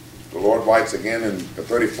 the Lord writes again in the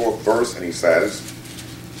 34th verse, and he says,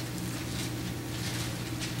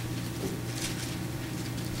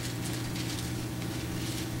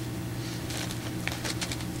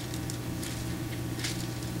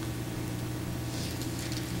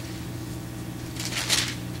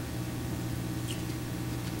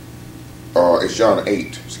 it's John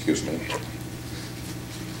 8, excuse me,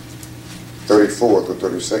 34 through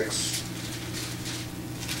 36.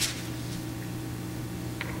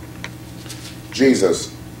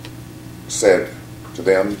 Jesus said to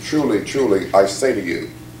them, truly, truly, I say to you,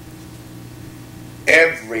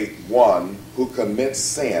 everyone who commits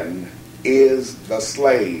sin is the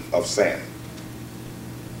slave of sin.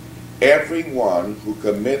 Everyone who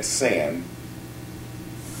commits sin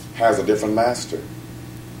has a different master,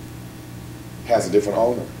 has a different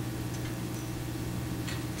owner.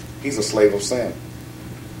 He's a slave of sin.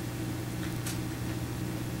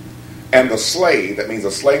 And the slave, that means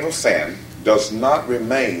a slave of sin, does not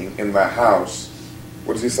remain in the house,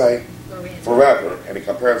 what does he say? Forever. And he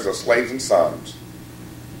compares the slaves and sons.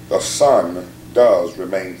 The son does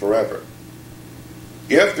remain forever.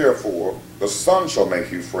 If therefore the son shall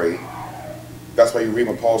make you free, that's why you read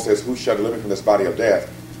when Paul says, who shall deliver from this body of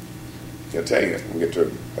death? He'll tell you when we get to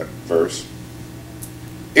that verse.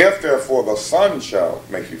 If therefore the son shall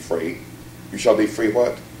make you free, you shall be free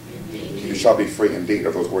what? Indeed. You shall be free indeed.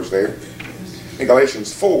 Are those words there? In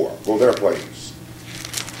Galatians 4, go there please.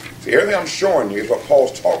 See, everything I'm showing you is what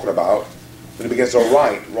Paul's talking about when he begins to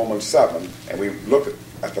write Romans 7, and we look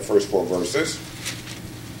at the first 4 verses.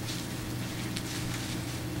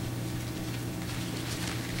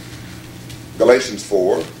 Galatians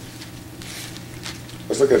 4,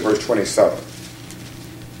 let's look at verse 27.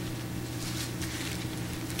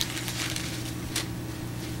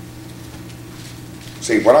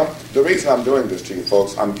 See, the reason I'm doing this to you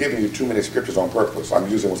folks, I'm giving you too many scriptures on purpose. I'm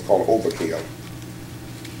using what's called overkill.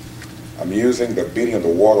 I'm using the beating of the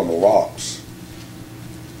water on the rocks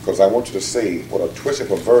because I want you to see what a twisted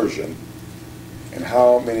perversion and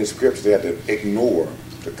how many scriptures they had to ignore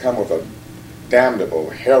to come with a damnable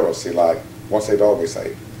heresy like once saved, always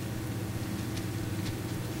saved.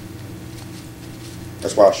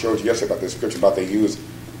 That's why I showed you yesterday about this scripture about they use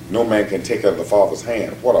no man can take it out of the Father's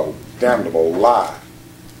hand. What a damnable lie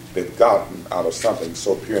they've gotten out of something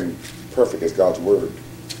so pure and perfect as God's word.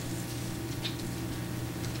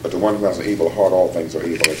 But the one who has an evil heart, all things are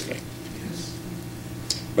evil, isn't it? Yes.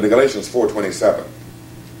 But in Galatians 4:27,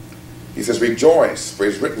 he says, rejoice, for it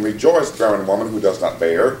is written, rejoice, barren woman who does not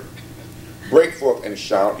bear. Break forth and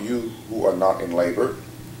shout, you who are not in labor.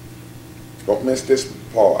 Don't miss this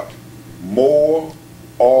part. More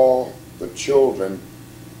are the children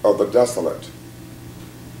of the desolate.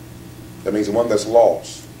 That means the one that's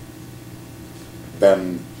lost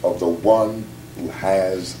than of the one who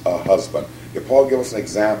has a husband. Did Paul give us an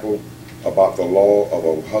example about the law of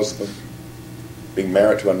a husband being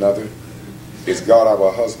married to another? Is God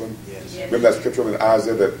our husband? Yes. Remember that scripture in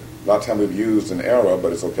Isaiah that a lot of times we've used in error,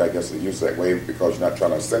 but it's okay, I guess, to use that way because you're not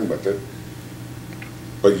trying to sin with it.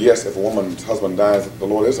 But yes, if a woman's husband dies, the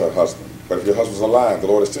Lord is her husband. But if your husband's alive, the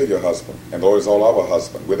Lord is still your husband. And the Lord is all our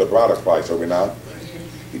husband. We're the bride of Christ, are we not?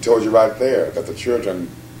 He told you right there that the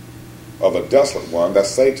children of the desolate one,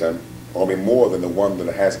 that's Satan, will be more than the one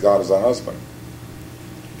that has God as a husband.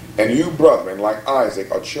 And you, brethren, like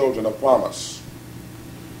Isaac, are children of promise.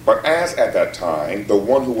 But as at that time, the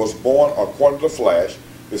one who was born according to the flesh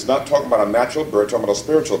is not talking about a natural birth, talking about a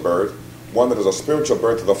spiritual birth, one that is a spiritual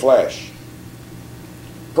birth of the flesh.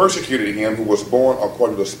 Persecuted him who was born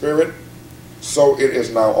according to the Spirit, so it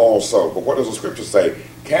is now also. But what does the scripture say?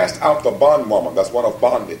 Cast out the bondwoman, that's one of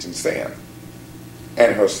bondage and sin,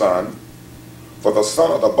 and her son, For the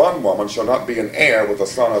son of the bondwoman shall not be an heir with the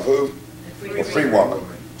son of who? A free woman.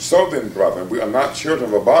 So then, brethren, we are not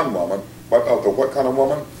children of a bondwoman, but of the what kind of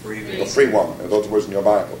woman? Free. A free woman. And those words in your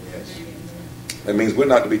Bible. Yes. That means we're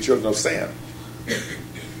not to be children of sin.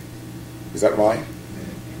 Is that right?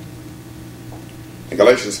 In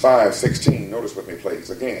Galatians 5:16, notice with me, please,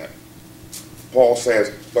 again. Paul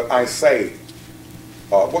says, but I say,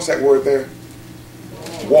 what's that word there?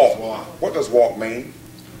 Walk. What does walk mean?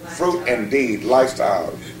 Fruit and deed,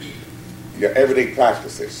 lifestyle, your everyday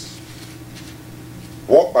practices.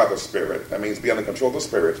 Walk by the Spirit. That means be under control of the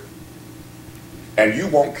Spirit. And you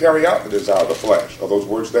won't carry out the desire of the flesh. Are those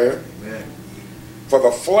words there? Amen. For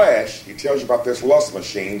the flesh, he tells you about this lust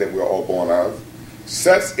machine that we're all born of,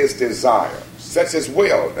 sets its desire, sets its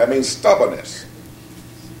will. That means stubbornness.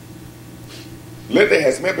 Literally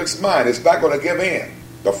has made up its mind. It's not going to give in.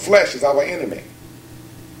 The flesh is our enemy.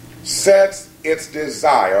 Sets its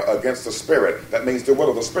desire against the Spirit. That means the will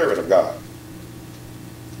of the Spirit of God.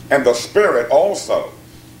 And the Spirit also,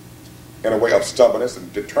 in a way of stubbornness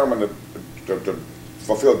and determined to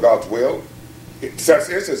fulfill God's will, it sets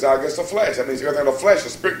its desire against the flesh. That means everything in the flesh, the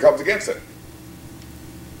Spirit comes against it.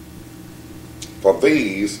 For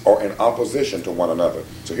these are in opposition to one another.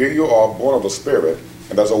 So here you are, born of the Spirit,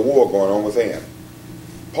 and there's a war going on within.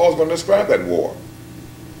 Paul's going to describe that war.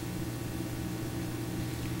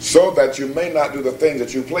 So that you may not do the things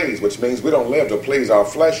that you please, which means we don't live to please our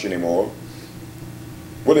flesh anymore.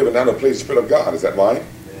 We're living now to please the Spirit of God. Is that right?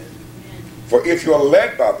 Amen. For if you're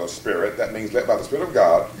led by the Spirit, that means led by the Spirit of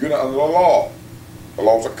God, you're not under the law. The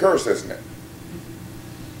law's a curse, isn't it?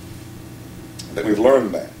 That we've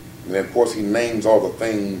learned that. And then, of course, he names all the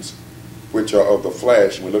things which are of the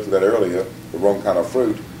flesh. And we looked at that earlier, the wrong kind of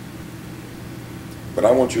fruit. But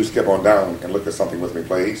I want you to skip on down and look at something with me,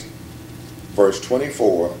 please. Verse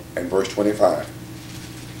 24 and verse 25.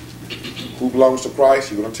 Who belongs to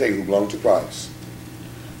Christ? You're going to tell you who belongs to Christ.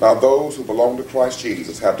 Now those who belong to Christ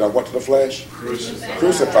Jesus have done what to the flesh?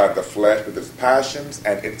 Crucified the flesh with its passions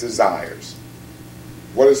and its desires.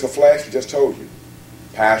 What is the flesh? He just told you.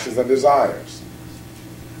 Passions and desires.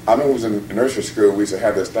 I remember when I was in nursery school, we used to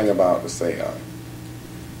have this thing about, let's say,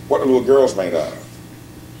 what are little girls made of?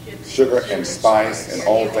 Sugar and spice and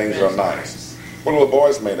all things are nice. What are little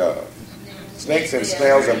boys made of? Snakes and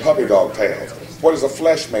snails and puppy dog tails. What is the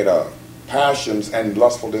flesh made of? Passions and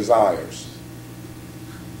lustful desires.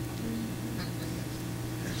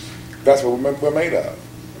 That's what we're made of.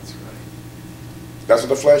 That's right. That's what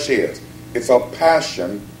the flesh is. It's a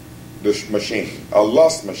passion machine, a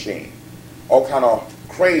lust machine, all kind of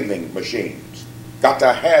craving machines. Got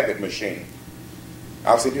to have it machine.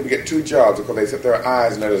 I've seen people get 2 jobs because they set their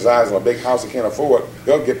eyes and their desires on a big house they can't afford.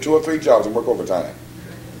 They'll get 2 or 3 jobs and work overtime.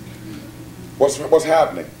 What's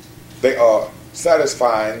happening? They are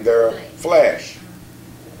satisfying their flesh.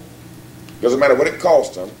 Doesn't matter what it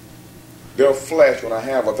costs them. Their flesh want to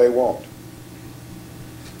have what they want.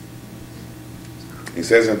 He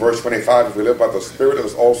says in verse 25, if we live by the Spirit, let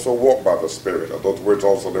us also walk by the Spirit. Are those words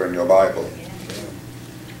also there in your Bible?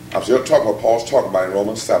 I'm still talking what Paul's talking about in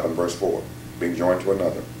Romans 7, verse 4. Being joined to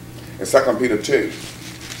another. In 2 Peter 2.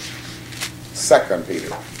 2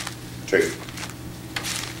 Peter 2.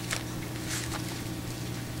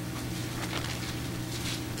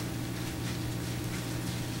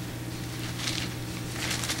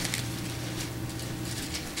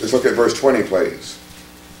 Let's look at verse 20, please.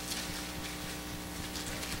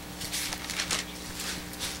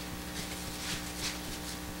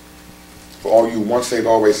 For all you once saved,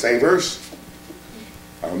 always savers.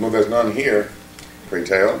 I don't know there's none here, pray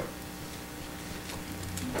tell.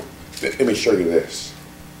 Let me show you this.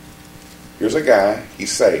 Here's a guy,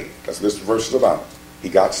 he's saved. That's what this verse is about. He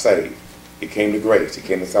got saved. He came to grace. He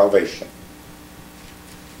came to salvation.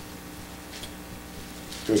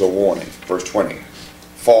 Here's a warning, verse 20.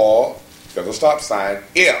 For, there's a stop sign,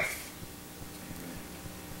 if,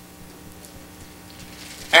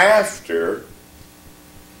 after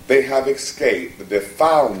they have escaped the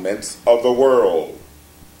defilements of the world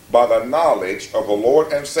by the knowledge of the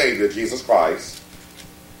Lord and Savior Jesus Christ,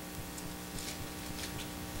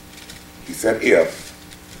 he said if,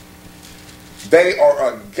 they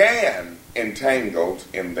are again entangled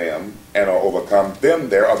in them and are overcome, them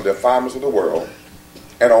there are the defilements of the world,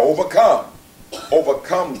 and are overcome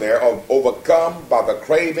by the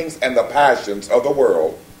cravings and the passions of the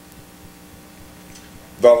world,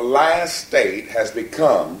 the last state has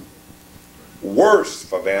become worse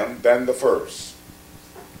for them than the first.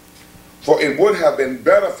 For it would have been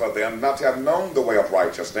better for them not to have known the way of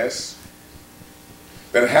righteousness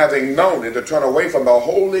than having known it to turn away from the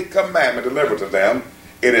holy commandment delivered to them.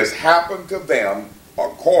 It has happened to them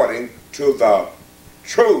according to the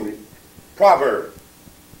true proverb.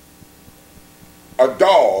 A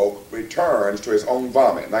dog returns to his own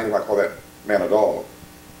vomit. Now you know why I call that man a dog.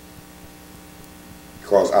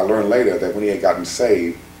 Because I learned later that when he had gotten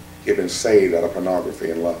saved, he had been saved out of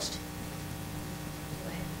pornography and lust.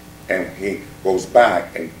 And he goes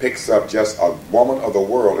back and picks up just a woman of the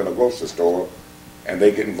world in a grocery store, and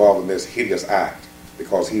they get involved in this hideous act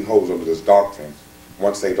because he holds onto this doctrine.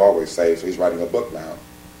 Once saved, always saved, so he's writing a book now.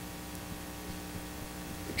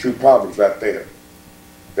 The true proverb's right there.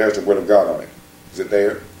 There's the word of God on it. Is it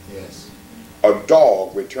there? Yes. A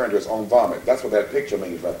dog returned to his own vomit. That's what that picture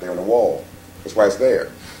means right there on the wall. That's why it's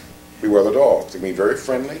there. Beware the dogs. It means very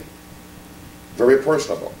friendly, very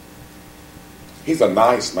personable. He's a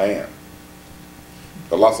nice man.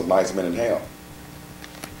 There are lots of nice men in hell.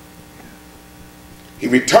 He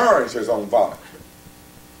returns to his own vomit.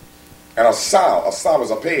 And a sow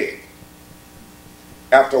is a pig,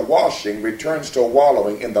 after washing, returns to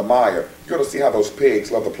wallowing in the mire. You ought to see how those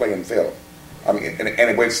pigs love to play in filth. I mean,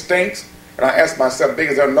 and when it stinks, and I ask myself, big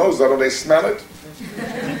as their nose are, do they smell it?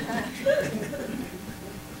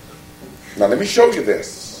 Now let me show you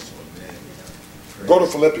this. Go to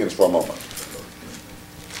Philippians for a moment.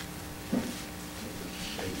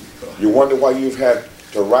 You wonder why you've had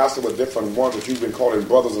to wrestle with different ones that you've been calling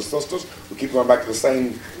brothers and sisters who keep going back to the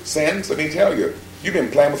same sins? Let me tell you, you've been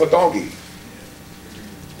playing with a doggy,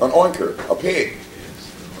 an oinker, a pig.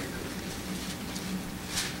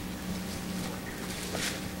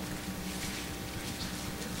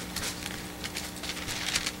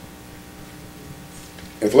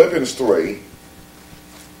 In Philippians 3,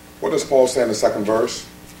 what does Paul say in the second verse?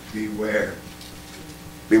 Beware.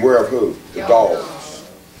 Beware of who? The dogs.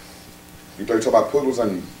 You talk about poodles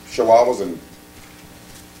and chihuahuas and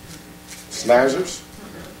schnauzers?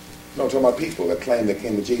 No, I'm talking about people that claim they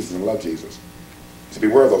came to Jesus and love Jesus. So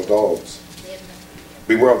beware of those dogs.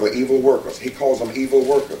 Beware of the evil workers. He calls them evil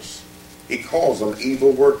workers. He calls them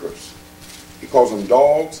evil workers. He calls them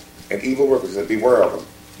dogs and evil workers. He said, beware of them.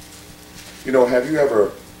 You know, have you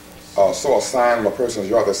ever saw a sign on a person's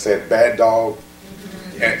yard that said bad dog?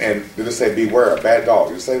 Mm-hmm. And did it say beware, bad dog?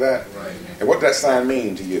 Did it say that? Right. And what did that sign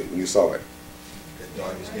mean to you when you saw it? That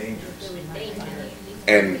dog is dangerous.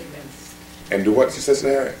 And do what she says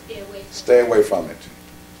there? Stay away from it.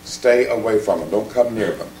 Stay away from them. Don't come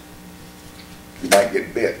near them. You might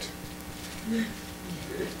get bit.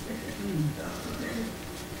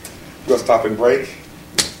 We'll stop and break.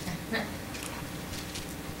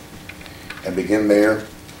 And begin there